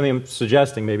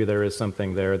suggesting maybe there is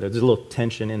something there. There's a little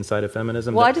tension inside of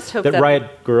feminism I just hope that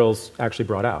Riot Grrrls actually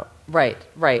brought out. Right.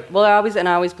 Well, I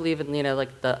always believe in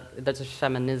there's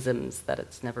feminisms, that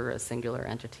it's never a singular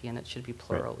entity and it should be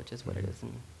plural, which is what it is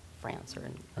in France or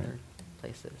in other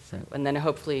places. So, and then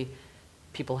hopefully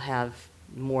people have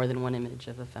more than one image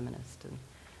of a feminist.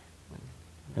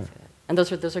 And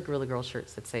those are Guerrilla Girl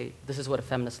shirts that say this is what a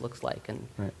feminist looks like, and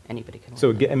anybody can.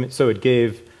 So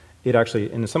it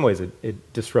actually, in some ways,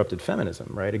 it disrupted feminism,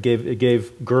 right? It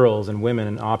gave girls and women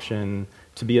an option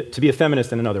to be a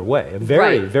feminist in another way, a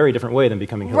very different way than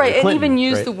becoming Hillary Clinton. And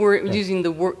even using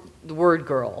the word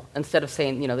girl instead of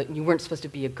saying that you weren't supposed to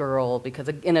be a girl, because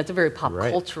it's a very pop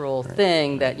cultural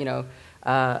thing that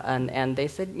and they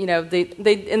said they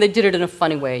did it in a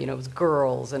funny way. It was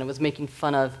girls, and it was making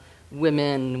fun of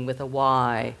women with a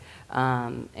Y,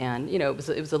 and it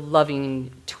was a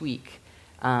loving tweak.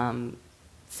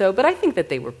 But I think that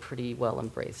they were pretty well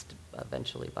embraced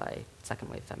eventually by second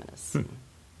wave feminists.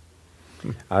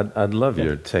 I'd love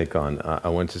your take on. I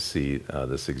went to see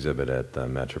this exhibit at the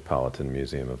Metropolitan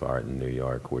Museum of Art in New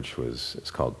York,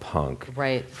 it's called Punk,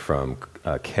 from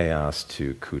Chaos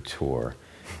to Couture.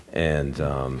 And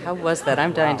how was that?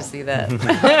 I'm dying to see that.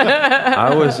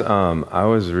 I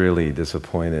was really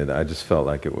disappointed. I just felt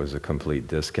like it was a complete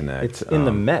disconnect. It's in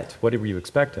the Met. What were you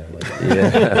expecting?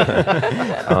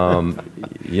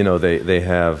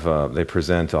 They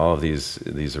present all of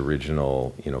these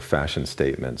original fashion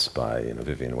statements by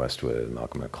Vivienne Westwood and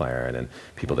Malcolm McLaren and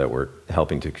people that were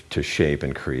helping to shape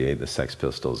and create the Sex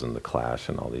Pistols and the Clash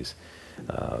and all these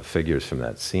figures from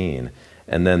that scene.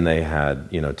 And then they had,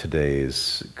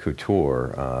 today's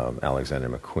couture, Alexander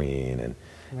McQueen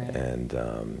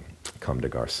and Comme des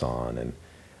Garçons, and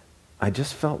I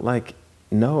just felt like,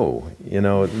 no,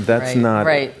 that's not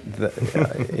right.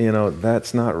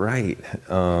 That's not right.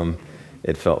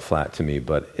 It felt flat to me,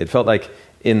 but it felt like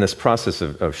in this process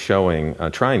of showing,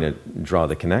 trying to draw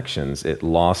the connections, it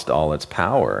lost all its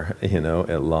power.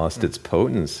 It lost its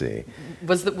potency.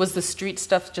 Was the street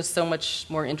stuff just so much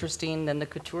more interesting than the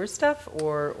couture stuff,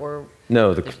 or?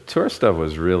 No, the couture stuff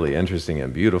was really interesting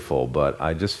and beautiful, but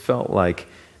I just felt like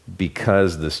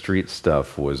because the street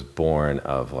stuff was born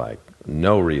of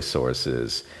no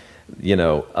resources,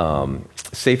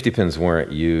 safety pins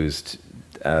weren't used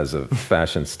as a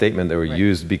fashion statement. They were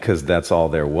used because that's all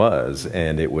there was,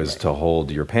 and it was to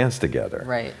hold your pants together.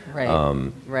 Right.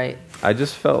 I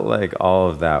just felt like all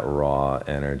of that raw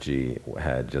energy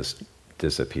had just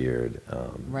disappeared.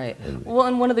 And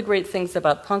one of the great things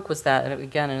about punk was that,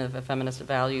 again, in a feminist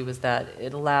value, was that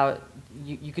it allowed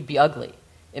you could be ugly.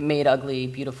 it made ugly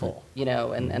beautiful,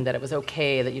 and that it was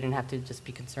okay, that you didn't have to just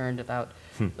be concerned about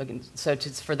looking. So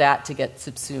for that to get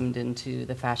subsumed into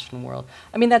the fashion world.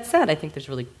 I mean, that said, I think there's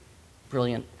really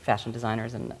brilliant fashion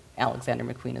designers, and Alexander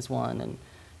McQueen is one, and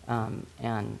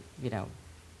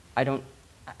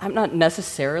I'm not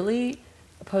necessarily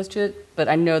opposed to it, but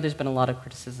I know there's been a lot of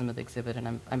criticism of the exhibit,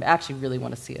 and I actually really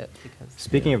want to see it. Because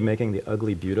Speaking of making the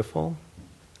ugly beautiful,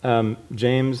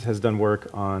 James has done work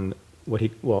on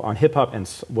on hip hop and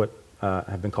what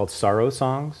have been called sorrow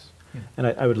songs, and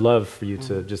I would love for you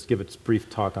to just give a brief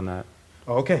talk on that.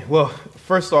 Okay. Well,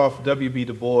 first off, W.B.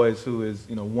 Du Bois, who is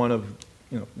one of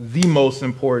the most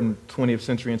important 20th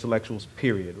century intellectuals,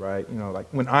 period, right? Like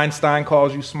when Einstein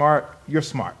calls you smart, you're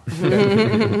smart.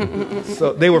 Okay?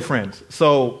 So they were friends.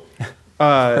 So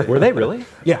were they really?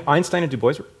 Yeah. Einstein and Du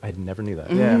Bois? I never knew that.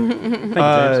 Yeah. Thank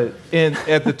you, James.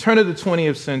 At the turn of the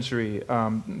 20th century,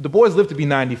 Du Bois lived to be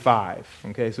 95.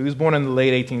 Okay, so he was born in the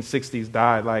late 1860s,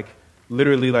 died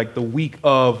literally the week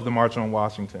of the March on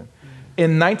Washington.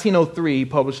 In 1903, he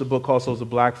published a book called Souls of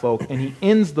Black Folk, and he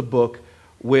ends the book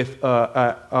with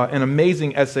an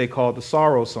amazing essay called The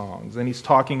Sorrow Songs. And he's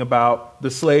talking about the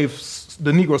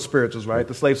Negro spirituals, right?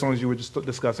 The slave songs you were just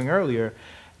discussing earlier.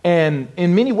 And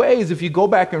in many ways, if you go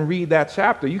back and read that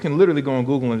chapter, you can literally go on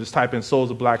Google and just type in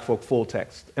Souls of Black Folk full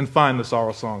text and find the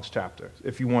Sorrow Songs chapter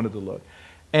if you wanted to look.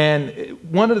 And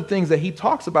one of the things that he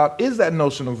talks about is that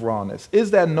notion of rawness,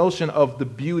 is that notion of the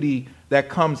beauty that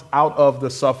comes out of the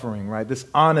suffering, right? This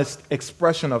honest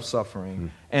expression of suffering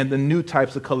and the new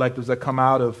types of collectives that come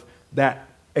out of that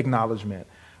acknowledgement.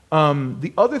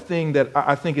 The other thing that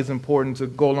I think is important to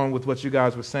go along with what you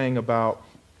guys were saying about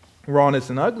rawness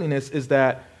and ugliness is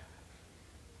that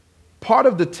part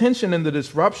of the tension and the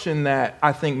disruption that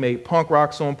I think made punk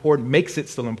rock so important, makes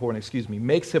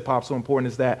hip hop so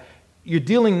important, is that you're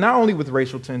dealing not only with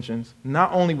racial tensions,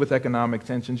 not only with economic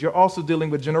tensions, you're also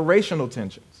dealing with generational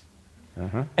tensions.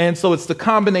 And so it's the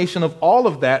combination of all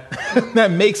of that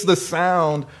that makes the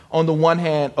sound, on the one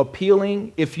hand,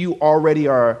 appealing if you already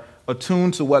are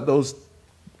attuned to what those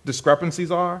discrepancies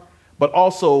are, but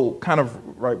also kind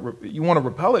of, right, you want to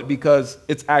repel it because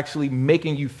it's actually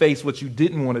making you face what you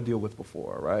didn't want to deal with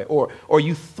before, right? Or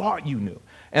you thought you knew.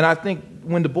 And I think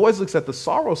when Du Bois looks at the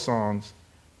sorrow songs,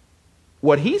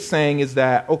 what he's saying is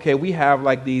that, okay, we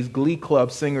have these glee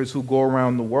club singers who go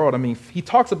around the world. I mean, he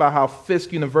talks about how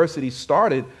Fisk University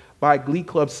started by glee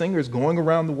club singers going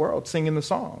around the world singing the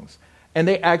songs. And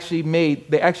they actually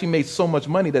made so much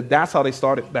money that's how they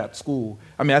started that school.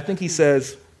 I mean, I think he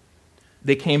says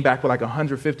they came back with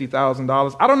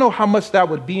 $150,000. I don't know how much that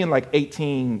would be in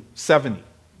 1870.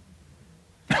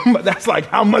 But that's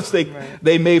how much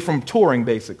they made from touring,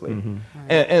 basically.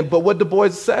 But what Du Bois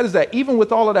said is that even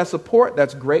with all of that support,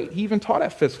 that's great. He even taught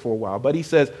at Fisk for a while. But he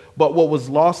says, but what was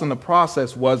lost in the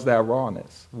process was that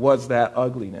rawness, was that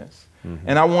ugliness.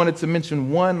 And I wanted to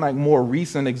mention one more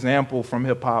recent example from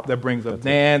hip hop that brings up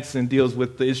dance and deals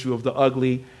with the issue of the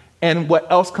ugly and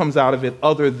what else comes out of it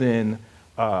other than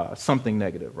something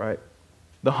negative, right?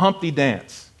 The Humpty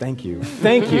Dance. Thank you.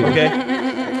 Thank you.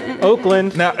 Okay.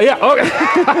 Oakland. Now, yeah,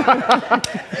 okay.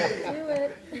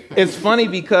 It's funny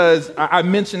because I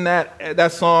mentioned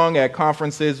that song at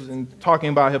conferences and talking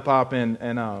about hip hop,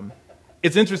 and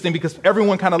it's interesting because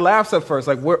everyone kind of laughs at first,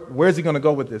 where's he going to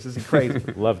go with this? Is he crazy?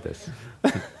 Love this.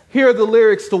 Here are the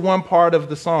lyrics to one part of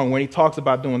the song when he talks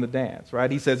about doing the dance, right?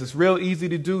 He says, it's real easy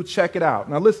to do, check it out.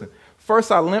 Now listen.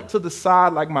 First, I limped to the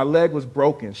side like my leg was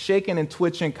broken, shaking and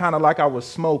twitching, kind of like I was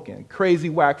smoking. Crazy,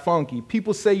 whack, funky.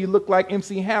 People say you look like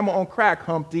MC Hammer on crack,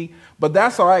 Humpty, but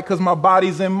that's all right because my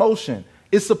body's in motion.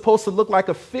 It's supposed to look like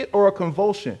a fit or a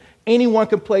convulsion. Anyone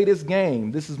can play this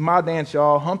game. This is my dance,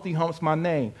 y'all. Humpty Hump's my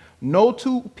name. No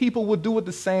two people will do it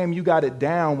the same. You got it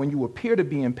down when you appear to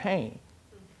be in pain.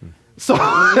 So,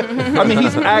 I mean,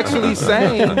 he's actually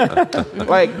saying,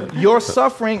 your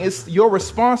suffering is your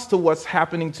response to what's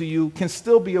happening to you can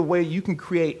still be a way you can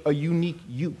create a unique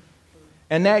you.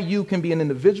 And that you can be an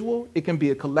individual, it can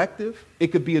be a collective, it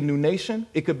could be a new nation,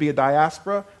 it could be a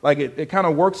diaspora. It kind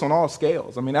of works on all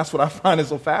scales. I mean, that's what I find is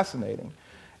so fascinating.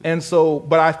 And so,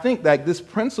 but I think that this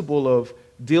principle of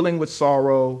dealing with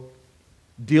sorrow,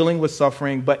 dealing with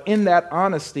suffering, but in that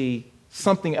honesty,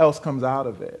 something else comes out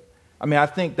of it. I mean, I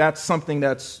think that's something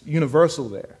that's universal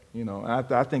there, and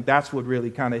I think that's what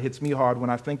really kind of hits me hard when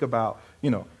I think about,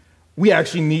 we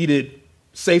actually needed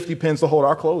safety pins to hold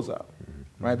our clothes up,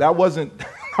 right? That wasn't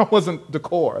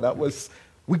decor. That was,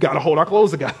 we got to hold our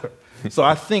clothes together. So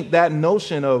I think that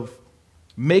notion of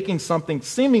making something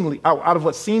seemingly out of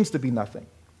what seems to be nothing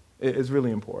is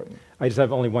really important. I just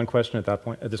have only one question at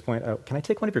this point. Can I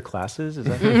take one of your classes? Is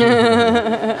that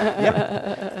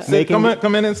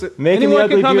Come in and sit. Making Anyone the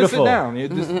Ugly can come Beautiful. and sit down. You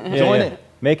just join in.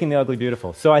 Making the Ugly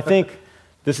Beautiful. So I think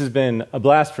this has been a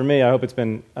blast for me. I hope it's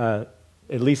been at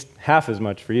least half as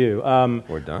much for you.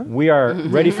 We're done? We are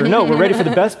ready for we're ready for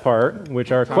the best part,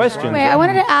 which are questions. Wait, I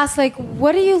wanted to ask, like,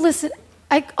 what do you listen?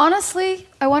 Honestly,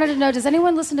 I wanted to know, does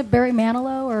anyone listen to Barry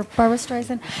Manilow or Barbra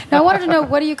Streisand? No, I wanted to know,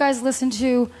 what do you guys listen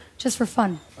to just for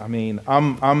fun? I mean,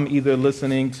 I'm either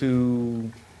listening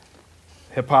to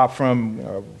hip hop from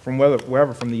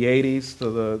wherever, from the '80s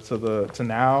to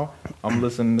now. I'm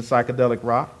listening to psychedelic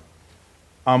rock.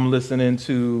 I'm listening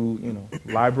to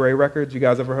library records. You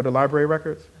guys ever heard of library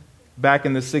records? Back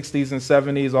in the '60s and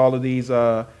 '70s, all of these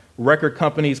record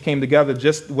companies came together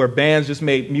just where bands just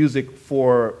made music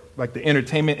for like the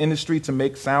entertainment industry to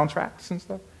make soundtracks and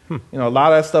stuff. A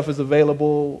lot of that stuff is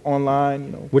available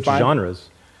online. Which genres?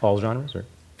 All genres, or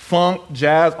funk,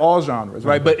 jazz, all genres,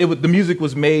 right? But the music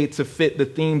was made to fit the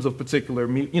themes of particular,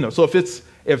 So if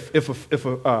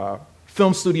a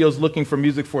film studio is looking for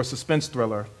music for a suspense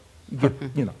thriller,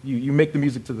 you make the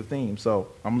music to the theme. So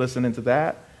I'm listening to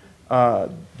that.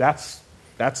 That's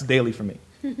daily for me.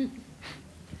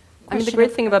 I mean, the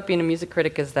great thing about being a music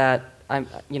critic is that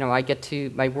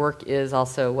my work is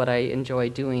also what I enjoy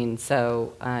doing.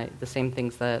 So the same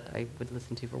things that I would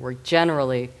listen to for work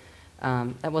generally.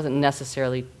 That wasn't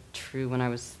necessarily true when I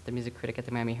was the music critic at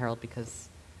the Miami Herald, because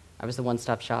I was the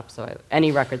one-stop shop. So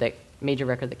any major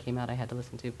record that came out, I had to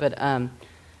listen to. But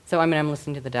so I'm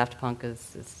listening to the Daft Punk is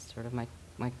sort of my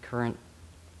current,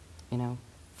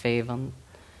 fave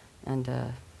and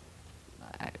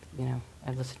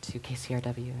I listened to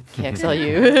KCRW and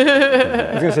KXLU.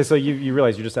 I was going to say, so you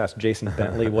realize you just asked Jason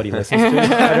Bentley what he listens to? I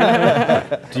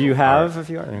don't know. Do you have? If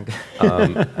you are?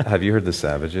 Have you heard the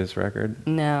Savages record?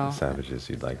 No. Savages,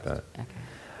 you'd like that. Okay.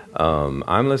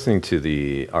 I'm listening to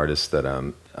the artists that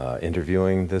I'm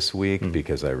interviewing this week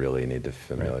because I really need to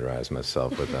familiarize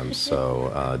myself with them.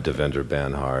 So Devendra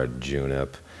Banhart,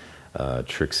 Junip,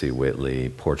 Trixie Whitley,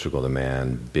 Portugal the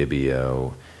Man,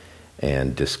 Bibio,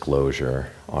 and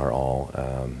Disclosure are all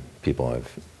people I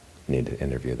need to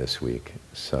interview this week.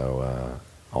 So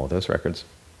all of those records.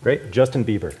 Great. Justin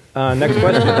Bieber. Next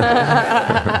question.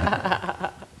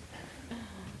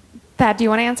 Thad, do you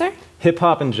want to answer?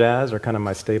 Hip-hop and jazz are kind of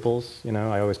my staples.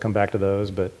 I always come back to those,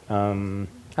 but I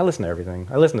listen to everything.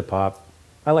 I listen to pop.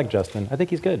 I like Justin. I think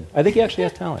he's good. I think he actually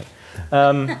has talent.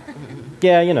 But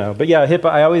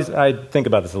hip-hop, I think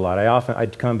about this a lot. I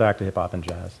come back to hip-hop and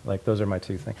jazz. Like, those are my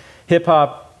two things.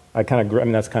 Hip-hop, I kind of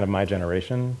grew, that's kind of my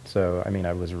generation. So,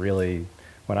 I was really,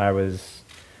 when I was,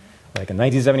 like, in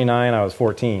 1979, I was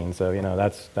 14. So,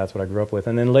 that's what I grew up with.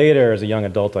 And then later, as a young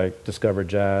adult, I discovered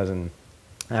jazz and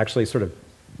actually sort of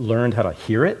learned how to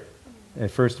hear it. At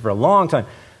first, for a long time.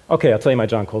 Okay, I'll tell you my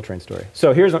John Coltrane story.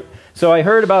 So I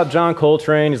heard about John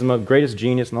Coltrane. He's the greatest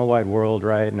genius in the whole wide world,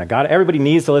 right? And everybody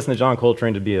needs to listen to John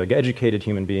Coltrane to be an educated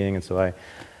human being. And so I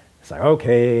was like,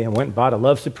 okay, I went and bought a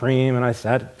Love Supreme, and I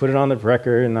put it on the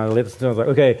record, and I listened to it. I was like,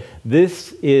 okay,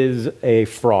 this is a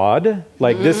fraud.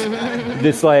 Like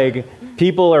this like,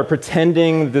 people are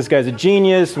pretending this guy's a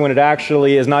genius when it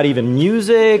actually is not even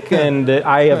music. And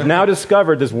I have now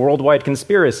discovered this worldwide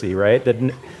conspiracy, right?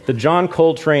 That John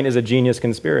Coltrane is a genius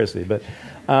conspiracy. But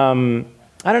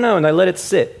I don't know, and I let it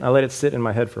sit. I let it sit in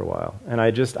my head for a while. And I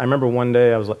remember one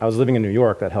day I was living in New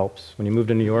York. That helps. When you move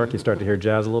to New York, you start to hear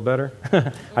jazz a little better.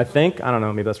 I think. I don't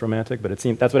know, maybe that's romantic, but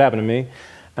that's what happened to me.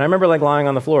 And I remember lying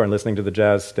on the floor and listening to the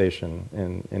jazz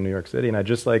station in New York City, and I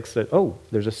just said, oh,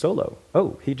 there's a solo.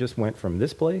 Oh, he just went from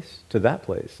this place to that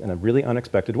place in a really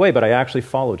unexpected way, but I actually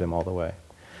followed him all the way.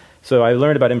 So I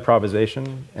learned about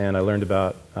improvisation, and I learned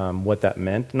about what that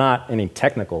meant, not in a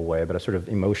technical way, but sort of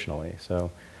emotionally. So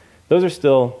those are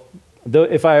still,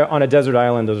 if on a desert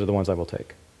island, those are the ones I will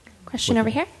take. Question over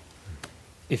here.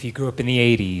 If you grew up in the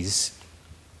 80s,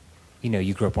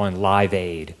 you grew up on Live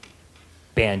Aid,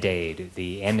 Band Aid,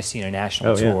 the Amnesty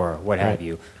International Tour, what have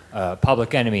you,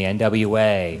 Public Enemy,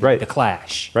 NWA, right. The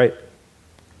Clash. Right.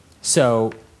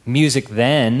 So music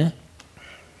then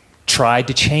tried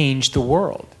to change the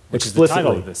world, which is the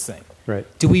title of this thing. Right.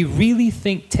 Do we really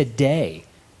think today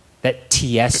that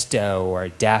Tiesto or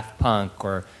Daft Punk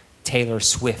or Taylor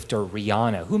Swift or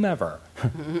Rihanna, whomever,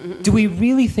 do we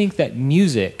really think that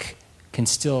music can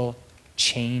still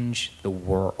change the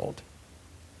world?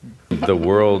 The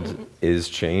world is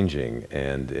changing,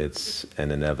 and it's an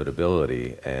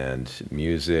inevitability, and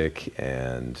music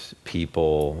and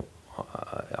people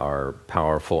are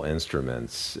powerful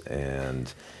instruments,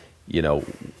 and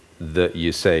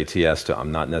you say Tiesto.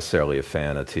 I'm not necessarily a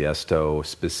fan of Tiesto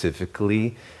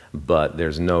specifically, but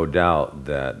there's no doubt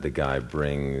that the guy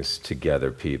brings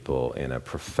together people in a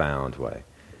profound way.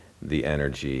 The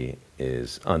energy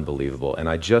is unbelievable. And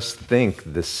I just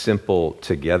think the simple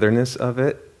togetherness of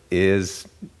it is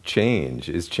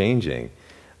changing.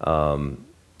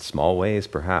 Small ways,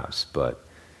 perhaps, but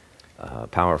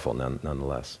powerful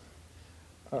nonetheless.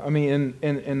 I mean,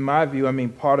 in my view, I mean,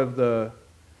 part of the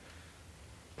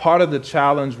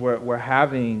challenge we're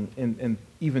having in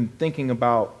even thinking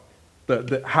about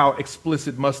how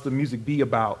explicit must the music be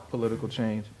about political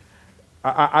change.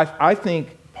 I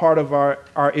think part of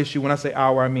our issue, when I say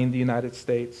our, I mean the United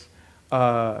States,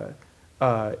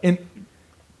 in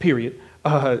period.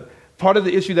 Part of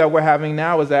the issue that we're having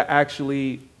now is that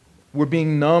actually we're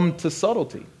being numb to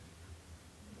subtlety.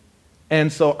 And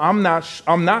so I'm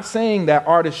not saying that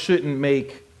artists shouldn't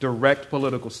make direct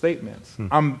political statements.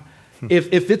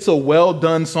 If it's a well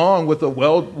done song with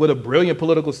a brilliant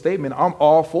political statement, I'm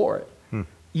all for it.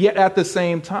 Yet at the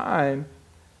same time,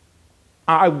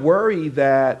 I worry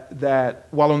that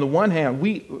while on the one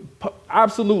hand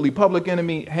absolutely Public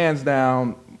Enemy, hands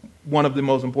down, one of the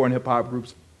most important hip hop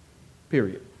groups,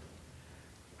 period.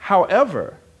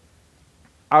 However,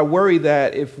 I worry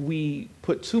that if we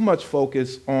put too much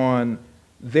focus on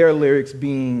their lyrics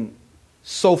being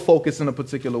so focused in a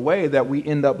particular way that we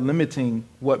end up limiting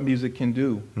what music can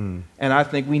do. And I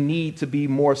think we need to be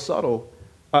more subtle.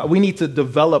 We need to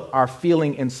develop our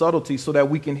feeling and subtlety so that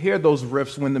we can hear those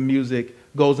riffs when the music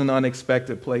goes in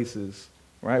unexpected places,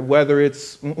 right? Whether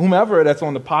it's whomever that's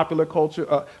on the popular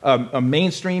culture, a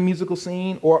mainstream musical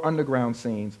scene or underground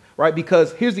scenes, right?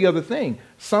 Because here's the other thing.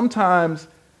 Sometimes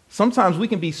we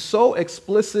can be so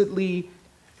explicitly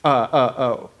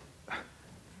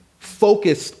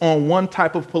focused on one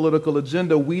type of political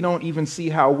agenda, we don't even see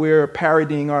how we're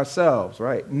parodying ourselves,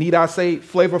 right? Need I say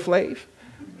Flavor Flav?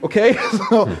 Okay?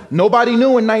 So nobody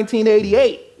knew in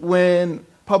 1988 when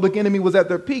Public Enemy was at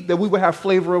their peak that we would have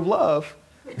Flavor of Love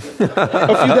a few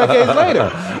decades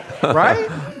later, right?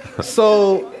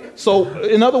 So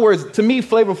in other words, to me,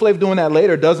 Flavor Flav doing that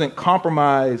later doesn't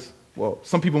compromise. Well,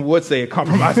 some people would say it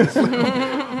compromises.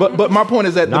 But my point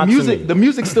is that the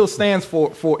music still stands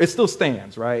for it still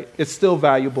stands, right? It's still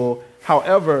valuable.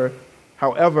 However,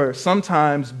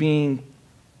 sometimes being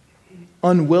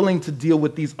unwilling to deal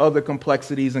with these other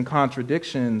complexities and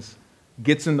contradictions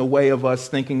gets in the way of us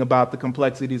thinking about the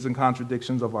complexities and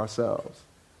contradictions of ourselves.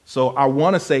 So I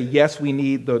want to say, yes, we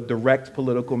need the direct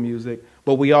political music,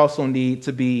 but we also need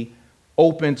to be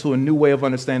open to a new way of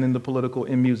understanding the political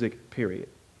in music, period.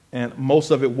 And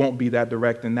most of it won't be that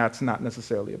direct, and that's not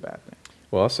necessarily a bad thing.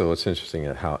 Well, also, it's interesting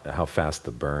how fast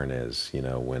the burn is. You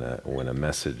know, when a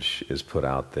message is put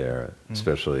out there,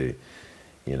 especially,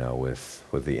 you know, with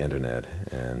the internet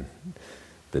and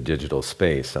the digital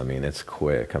space. I mean, it's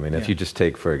quick. I mean, if you just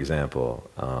take, for example,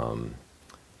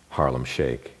 Harlem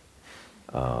Shake,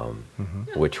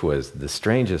 which was the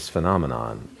strangest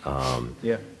phenomenon.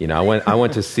 You know, I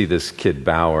went to see this Kid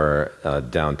Bauer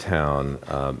downtown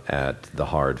at the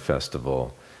Hard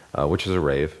Festival, which is a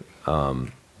rave,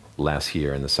 last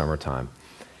year in the summertime.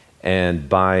 And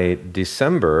by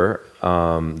December,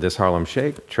 this Harlem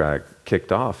Shake track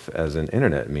kicked off as an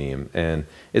internet meme. And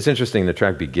it's interesting, the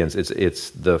track begins,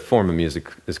 it's the form of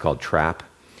music is called trap,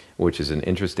 which is an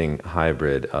interesting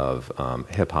hybrid of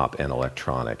hip-hop and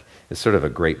electronic. It's sort of a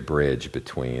great bridge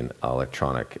between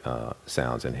electronic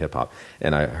sounds and hip-hop.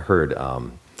 And I heard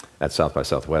at South by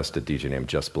Southwest a DJ named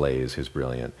Just Blaze, who's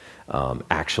brilliant,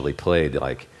 actually played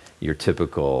like your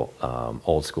typical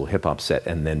old-school hip-hop set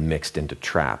and then mixed into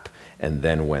trap and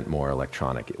then went more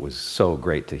electronic. It was so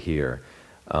great to hear.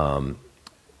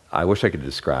 I wish I could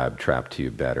describe trap to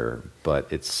you better, but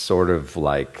it's sort of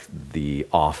like the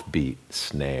offbeat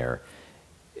snare.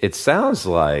 It sounds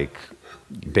like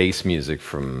bass music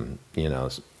from, you know,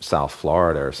 South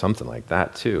Florida or something like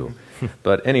that too.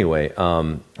 But anyway,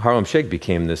 Harlem Shake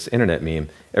became this internet meme.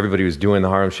 Everybody was doing the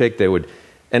Harlem Shake.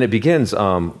 And it begins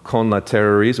con la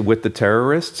terroriste, with the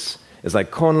terrorists. It's like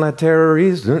con la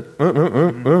terroriste.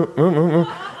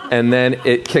 And then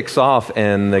it kicks off,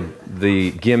 and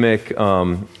the gimmick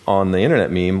on the internet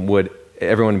meme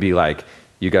everyone would be like,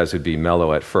 you guys would be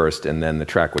mellow at first, and then the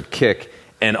track would kick,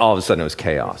 and all of a sudden it was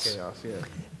chaos.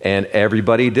 And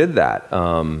everybody did that.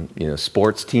 You know,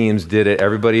 sports teams did it.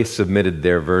 Everybody submitted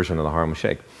their version of the Harlem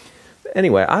Shake.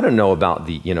 Anyway, I don't know about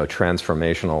the, you know,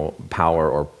 transformational power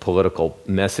or political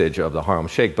message of the Harlem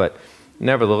Shake, but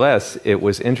nevertheless, it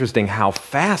was interesting how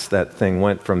fast that thing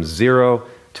went from 0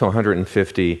 to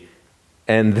 150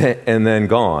 and then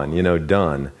gone, you know,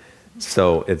 done.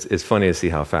 So it's funny to see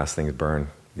how fast things burn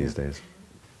these days.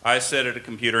 I sit at a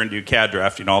computer and do CAD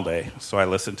drafting all day, so I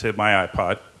listen to my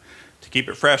iPod. To keep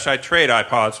it fresh, I trade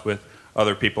iPods with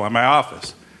other people in my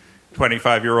office,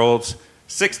 25-year-olds,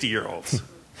 60-year-olds.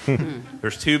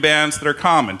 There's 2 bands that are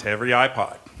common to every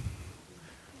iPod,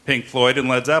 Pink Floyd and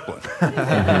Led Zeppelin.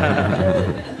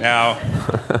 Now,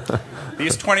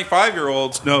 these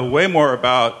 25-year-olds know way more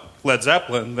about Led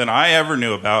Zeppelin than I ever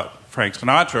knew about Frank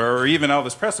Sinatra or even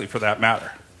Elvis Presley, for that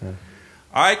matter.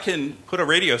 I can put a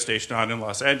radio station on in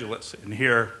Los Angeles and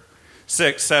hear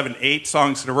 6, 7, 8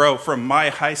 songs in a row from my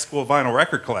high school vinyl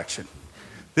record collection.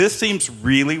 This seems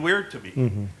really weird to me.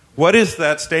 Mm-hmm. What is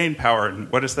that staying power,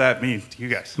 and what does that mean to you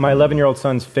guys? My 11-year-old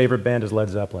son's favorite band is Led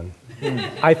Zeppelin.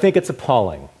 I think it's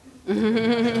appalling.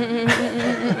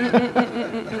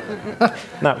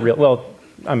 Not real. Well,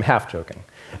 I'm half joking.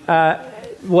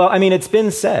 Well, I mean, it's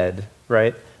been said,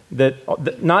 right,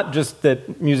 that not just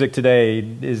that music today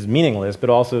is meaningless, but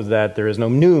also that there is no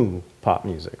new pop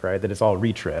music, right? That it's all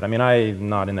retread. I mean, I'm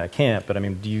not in that camp, but I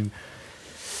mean,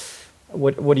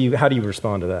 how do you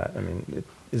respond to that? I mean,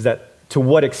 is that, to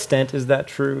what extent is that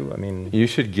true? I mean, you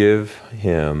should give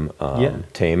him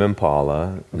Tame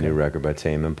Impala, new record by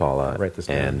Tame Impala, write this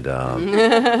down. And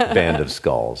Band of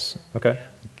Skulls. Okay.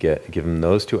 Give him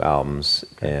those 2 albums,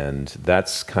 and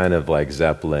that's kind of like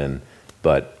Zeppelin,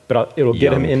 but it'll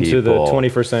get him into the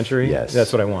 21st century? Yes.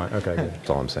 That's what I want. Okay, good. That's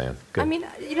all I'm saying. Good. I mean,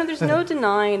 there's no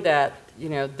denying that,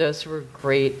 those were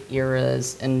great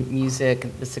eras in music,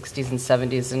 the 60s and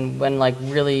 70s, and when,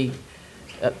 really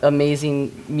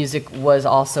amazing music was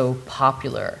also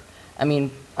popular. I mean,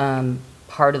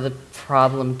 part of the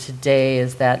problem today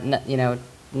is that,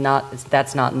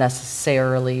 that's not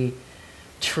necessarily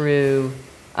true.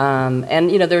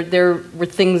 And there were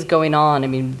things going on. I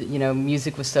mean,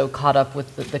 music was so caught up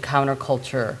with the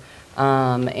counterculture,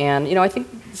 and I think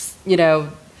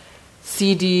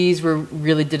CDs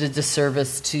really did a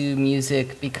disservice to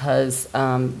music because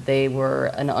they were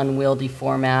an unwieldy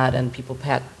format, and people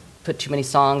put too many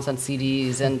songs on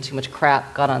CDs, and too much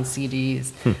crap got on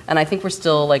CDs. And I think we're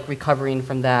still recovering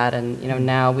from that. And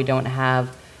now we don't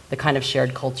have the kind of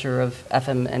shared culture of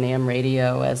FM and AM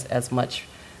radio as much.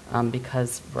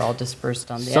 Because we're all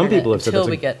dispersed on the internet. Some people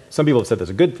have said that's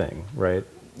a good thing, right?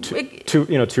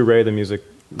 Touré, the music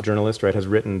journalist, right, has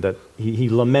written that he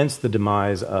laments the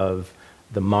demise of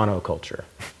the monoculture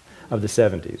of the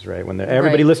 70s, right? When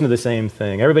everybody listened to the same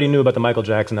thing. Everybody knew about the Michael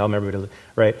Jackson album,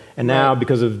 right? And now,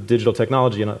 because of digital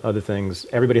technology and other things,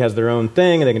 everybody has their own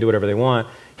thing and they can do whatever they want.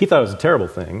 He thought it was a terrible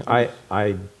thing. I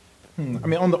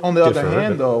mean, on the other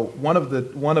hand, though, one of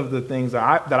the things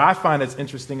that I find that's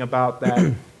interesting about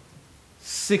that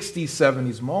 60s,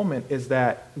 70s moment is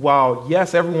that while,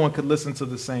 yes, everyone could listen to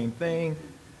the same thing,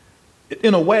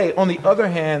 in a way, on the other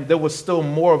hand, there was still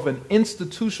more of an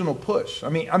institutional push. I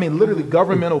mean, literally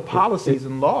governmental policies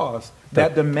and laws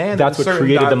that demanded that's a certain what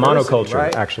created diversity, the monoculture,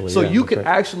 right? actually. So you could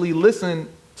actually listen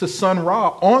to Sun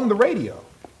Ra on the radio.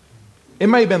 It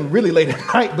may have been really late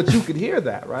at night, but you could hear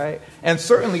that, right? And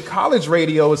certainly college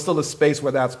radio is still a space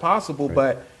where that's possible,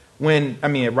 but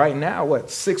right now,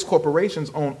 6 corporations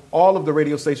own all of the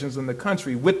radio stations in the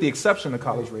country, with the exception of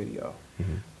college radio.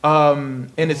 Mm-hmm.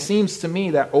 And it seems to me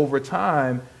that over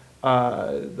time,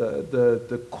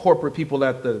 the corporate people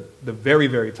at the very,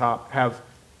 very top have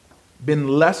been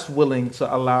less willing to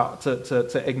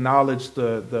acknowledge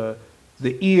the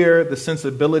ear, the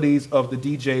sensibilities of the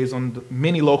DJs on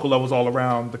many local levels all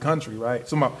around the country, right?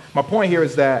 So my point here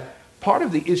is that part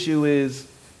of the issue is,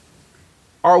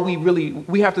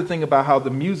 we have to think about how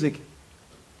the music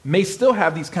may still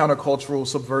have these countercultural,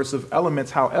 subversive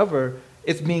elements. However,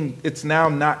 it's now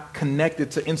not connected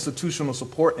to institutional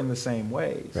support in the same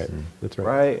ways. Right. That's right.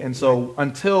 Right? And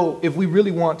so if we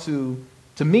really want to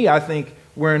me, I think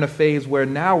we're in a phase where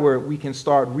now we can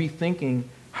start rethinking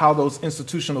how those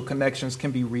institutional connections can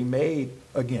be remade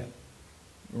again,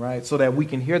 right? So that we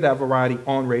can hear that variety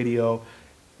on radio.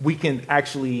 We can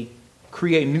actually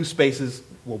create new spaces.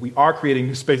 Well, we are creating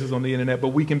new spaces on the internet, but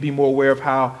we can be more aware of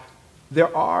how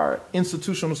there are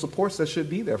institutional supports that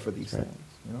should be there for these things.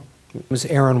 It was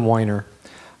Aaron Weiner,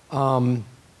 and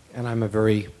I'm a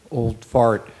very old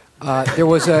fart. There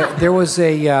was a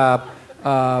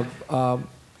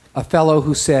fellow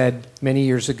who said many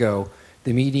years ago,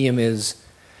 the medium is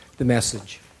the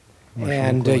message.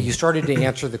 And you started to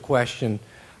answer the question,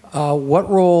 what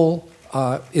role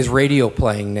is radio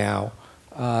playing now?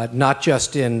 Not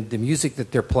just in the music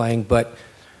that they're playing, but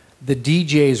the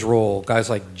DJ's role, guys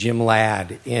like Jim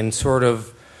Ladd, in sort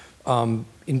of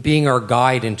in being our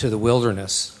guide into the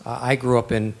wilderness. I grew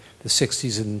up in the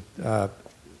 60s and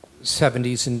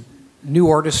 70s, and new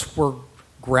artists were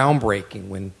groundbreaking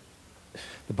when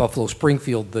the Buffalo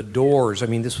Springfield, the Doors. I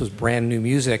mean, this was brand new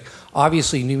music.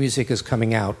 Obviously, new music is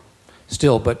coming out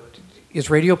still, but is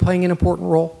radio playing an important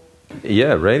role?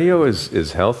 Yeah, radio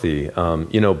is healthy,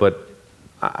 but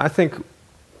I think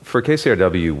for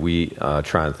KCRW, we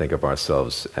try and think of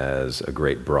ourselves as a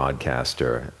great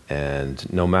broadcaster,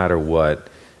 and no matter what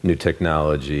new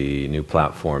technology, new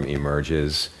platform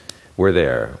emerges, we're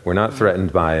there. We're not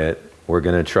threatened by it. We're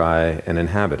going to try and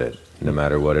inhabit it, no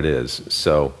matter what it is.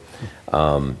 So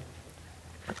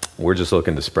we're just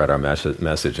looking to spread our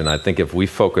message, and I think if we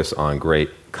focus on great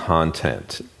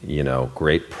content,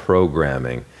 great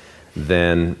programming,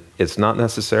 then it's not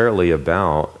necessarily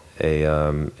about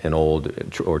an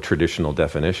old or traditional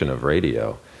definition of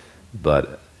radio,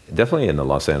 but definitely in the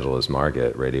Los Angeles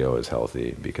market, radio is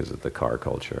healthy because of the car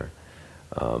culture.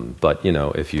 But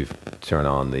if you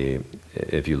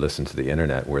if you listen to the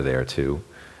internet, we're there too.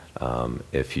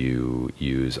 If you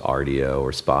use Rdio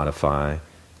or Spotify,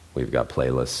 we've got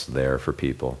playlists there for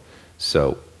people.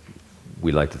 So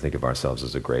we like to think of ourselves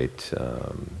as a great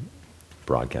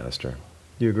broadcaster.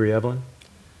 Do you agree, Evelyn?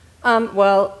 I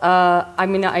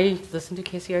listen to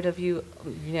KCRW,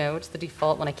 it's the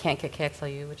default when I can't get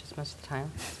KXLU, which is most of the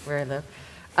time. That's where I live.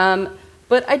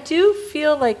 But I do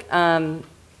feel like,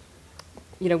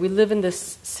 we live in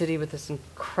this city with this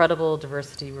incredible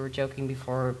diversity. We were joking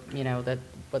before,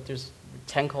 but there's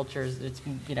 10 cultures. It's,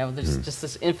 there's just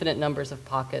this infinite numbers of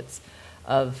pockets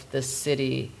of this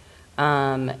city.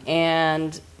 I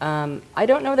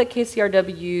don't know that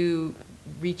KCRW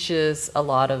reaches a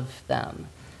lot of them.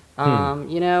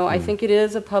 I think it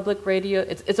is a public radio.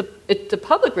 It's a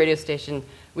public radio station,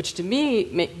 which to me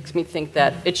makes me think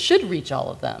that it should reach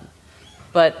all of them.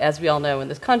 But as we all know, in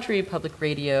this country, public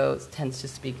radio tends to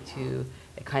speak to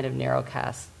a kind of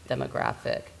narrowcast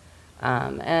demographic.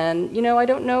 I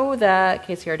don't know that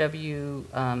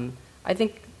KCRW. I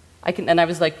think I can. And I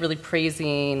was really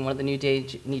praising one of the new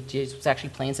DJs was actually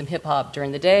playing some hip hop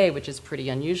during the day, which is pretty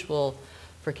unusual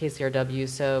for KCRW,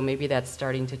 so maybe that's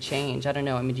starting to change. I don't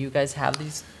know. I mean, do you guys have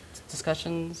these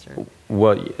discussions? Or?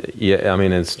 Well, yeah, I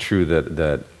mean, it's true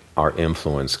that our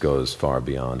influence goes far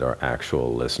beyond our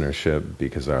actual listenership,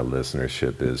 because our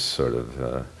listenership is sort of,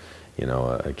 a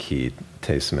key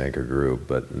tastemaker group,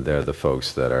 but they're the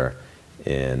folks that are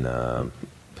in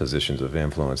positions of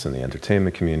influence in the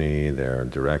entertainment community. They're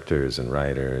directors and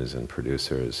writers and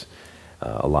producers.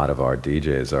 A lot of our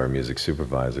DJs are music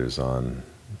supervisors on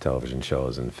television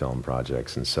shows and film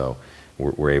projects, and so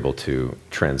we're able to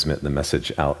transmit the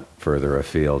message out further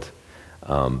afield.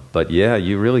 But yeah,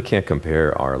 you really can't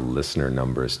compare our listener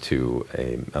numbers to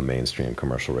a mainstream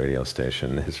commercial radio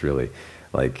station. It's really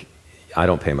I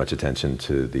don't pay much attention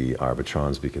to the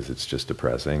arbitrons because it's just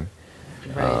depressing.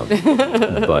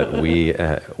 Right. But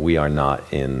we are not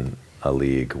in a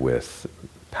league with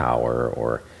Power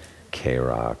or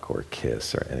K-Rock or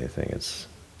Kiss or anything. It's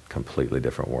a completely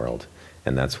different world.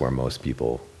 And that's where most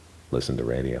people listen to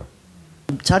radio.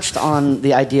 You touched on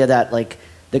the idea that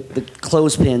the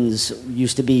clothespins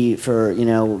used to be for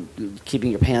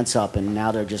keeping your pants up, and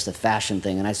now they're just a fashion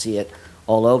thing, and I see it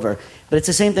all over. But it's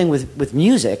the same thing with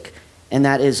music, and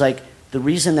that is the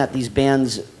reason that these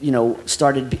bands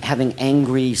started having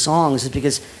angry songs is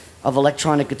because of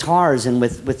electronic guitars and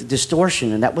with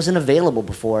distortion, and that wasn't available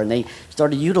before, and they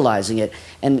started utilizing it.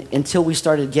 And until we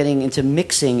started getting into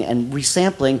mixing and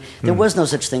resampling, there was no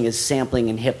such thing as sampling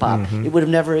in hip-hop. It would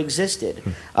have never existed.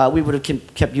 We would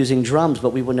have kept using drums,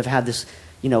 but we wouldn't have had this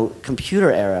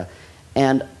computer era.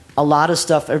 And a lot of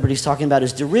stuff everybody's talking about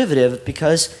is derivative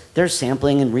because they're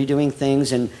sampling and redoing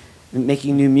things and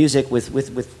making new music with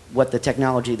what the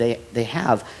technology they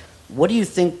have. What do you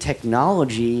think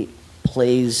technology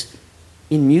plays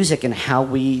in music and how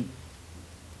we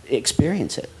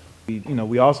experience it?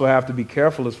 We also have to be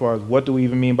careful as far as what do we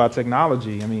even mean by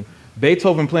technology. I mean,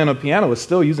 Beethoven playing a piano is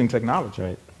still using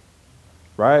technology,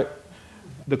 right?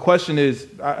 The question is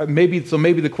maybe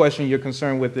the question you're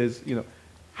concerned with is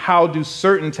how do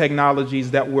certain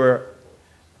technologies that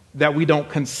we don't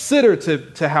consider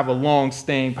to have a long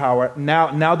staying power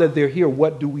now that they're here,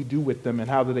 what do we do with them, and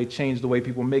how do they change the way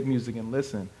people make music and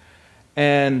listen?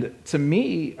 And to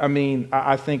me,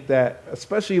 I think that,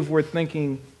 especially if we're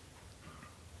thinking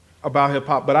about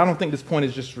hip-hop, but I don't think this point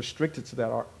is just restricted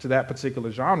to that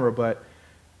particular genre, but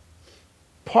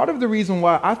part of the reason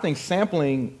why I think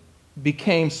sampling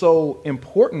became so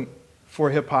important for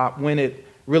hip-hop when it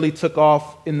really took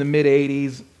off in the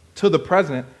mid-'80s to the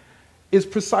present is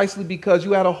precisely because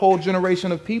you had a whole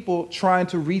generation of people trying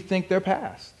to rethink their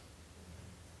past.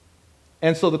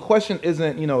 And so the question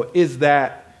isn't,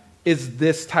 is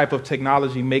this type of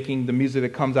technology making the music that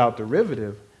comes out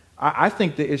derivative? I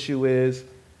think the issue is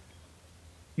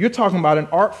you're talking about an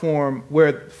art form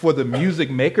where for the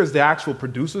music makers, the actual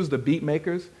producers, the beat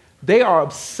makers, they are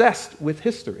obsessed with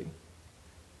history.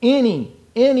 Any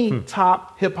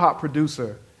top hip-hop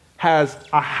producer has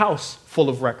a house full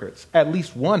of records, at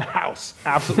least one house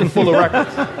absolutely full of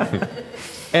records.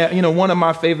 And one of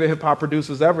my favorite hip-hop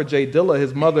producers ever, Jay Dilla,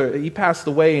 his mother, he passed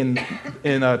away in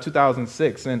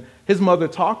 2006, and his mother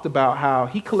talked about how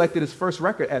he collected his first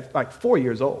record at like 4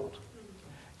 years old.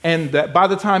 And that by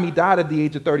the time he died at the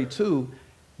age of 32,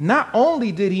 not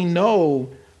only did he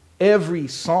know every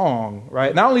song,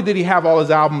 right? Not only did he have all his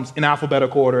albums in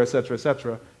alphabetical order, et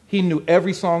cetera, he knew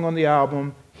every song on the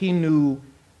album. He knew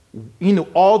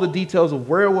all the details of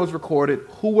where it was recorded,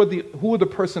 who were the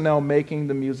personnel making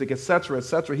the music, et cetera, et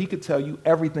cetera. He could tell you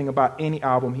everything about any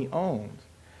album he owned.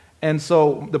 And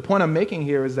so the point I'm making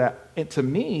here is that, to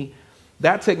me,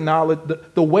 that technology,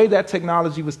 the way that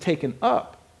technology was taken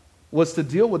up was to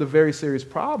deal with a very serious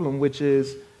problem, which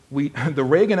is the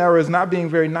Reagan era is not being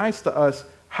very nice to us.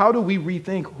 How do we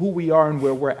rethink who we are and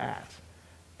where we're at?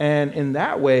 And in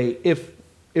that way, if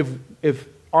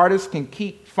artists can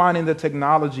keep finding the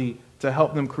technology to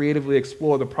help them creatively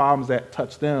explore the problems that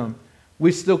touch them,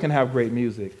 we still can have great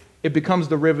music. It becomes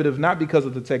derivative not because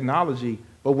of the technology,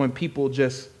 but when people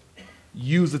just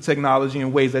use the technology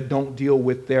in ways that don't deal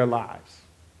with their lives.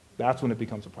 That's when it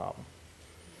becomes a problem.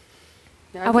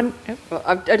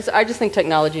 I just think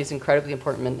technology is incredibly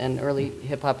important, and early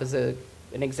hip-hop is an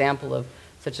example of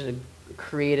such a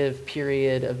creative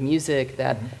period of music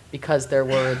that because there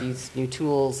were these new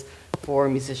tools for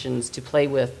musicians to play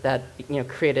with that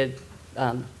created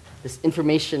this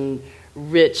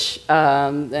information-rich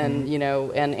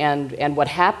and what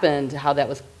happened, how that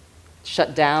was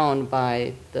shut down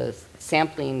by the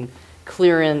sampling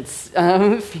clearance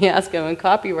fiasco and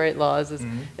copyright laws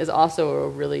is also a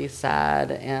really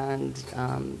sad and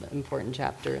important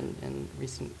chapter in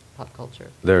recent pop culture.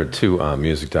 There are two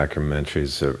music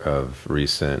documentaries of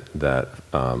recent that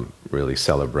really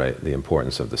celebrate the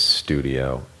importance of the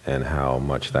studio and how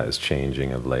much that is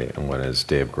changing of late. And one is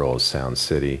Dave Grohl's Sound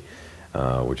City,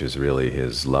 which is really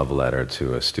his love letter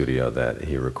to a studio that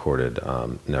he recorded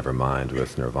Nevermind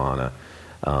with Nirvana.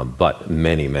 But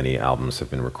many, many albums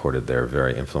have been recorded there,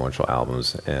 very influential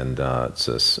albums, and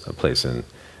it's a place in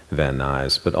Van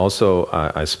Nuys. But also,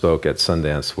 I spoke at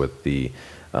Sundance with the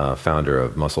founder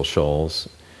of Muscle Shoals,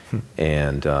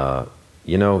 and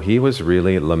he was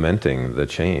really lamenting the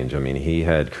change. I mean, he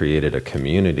had created a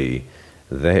community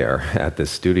there at the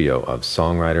studio of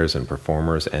songwriters and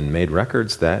performers and made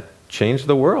records that changed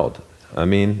the world. I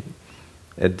mean,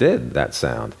 it did, that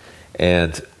sound.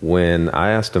 And when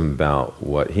I asked him about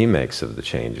what he makes of the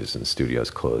changes in studios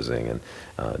closing and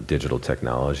digital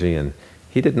technology, and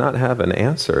he did not have an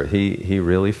answer. He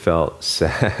really felt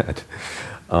sad.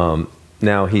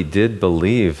 Now, he did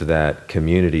believe that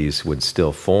communities would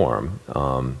still form,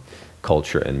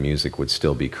 culture and music would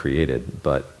still be created,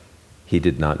 but he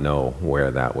did not know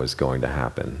where that was going to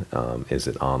happen. Is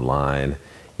it online?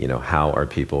 How are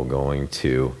people going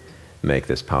to make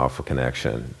this powerful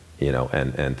connection?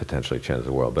 And potentially change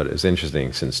the world. But it's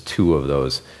interesting, since two of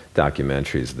those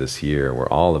documentaries this year were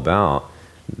all about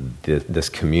this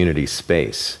community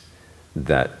space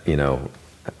that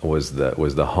was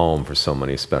the home for so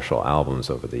many special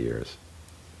albums over the years.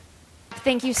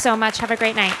 Thank you so much. Have a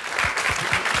great night.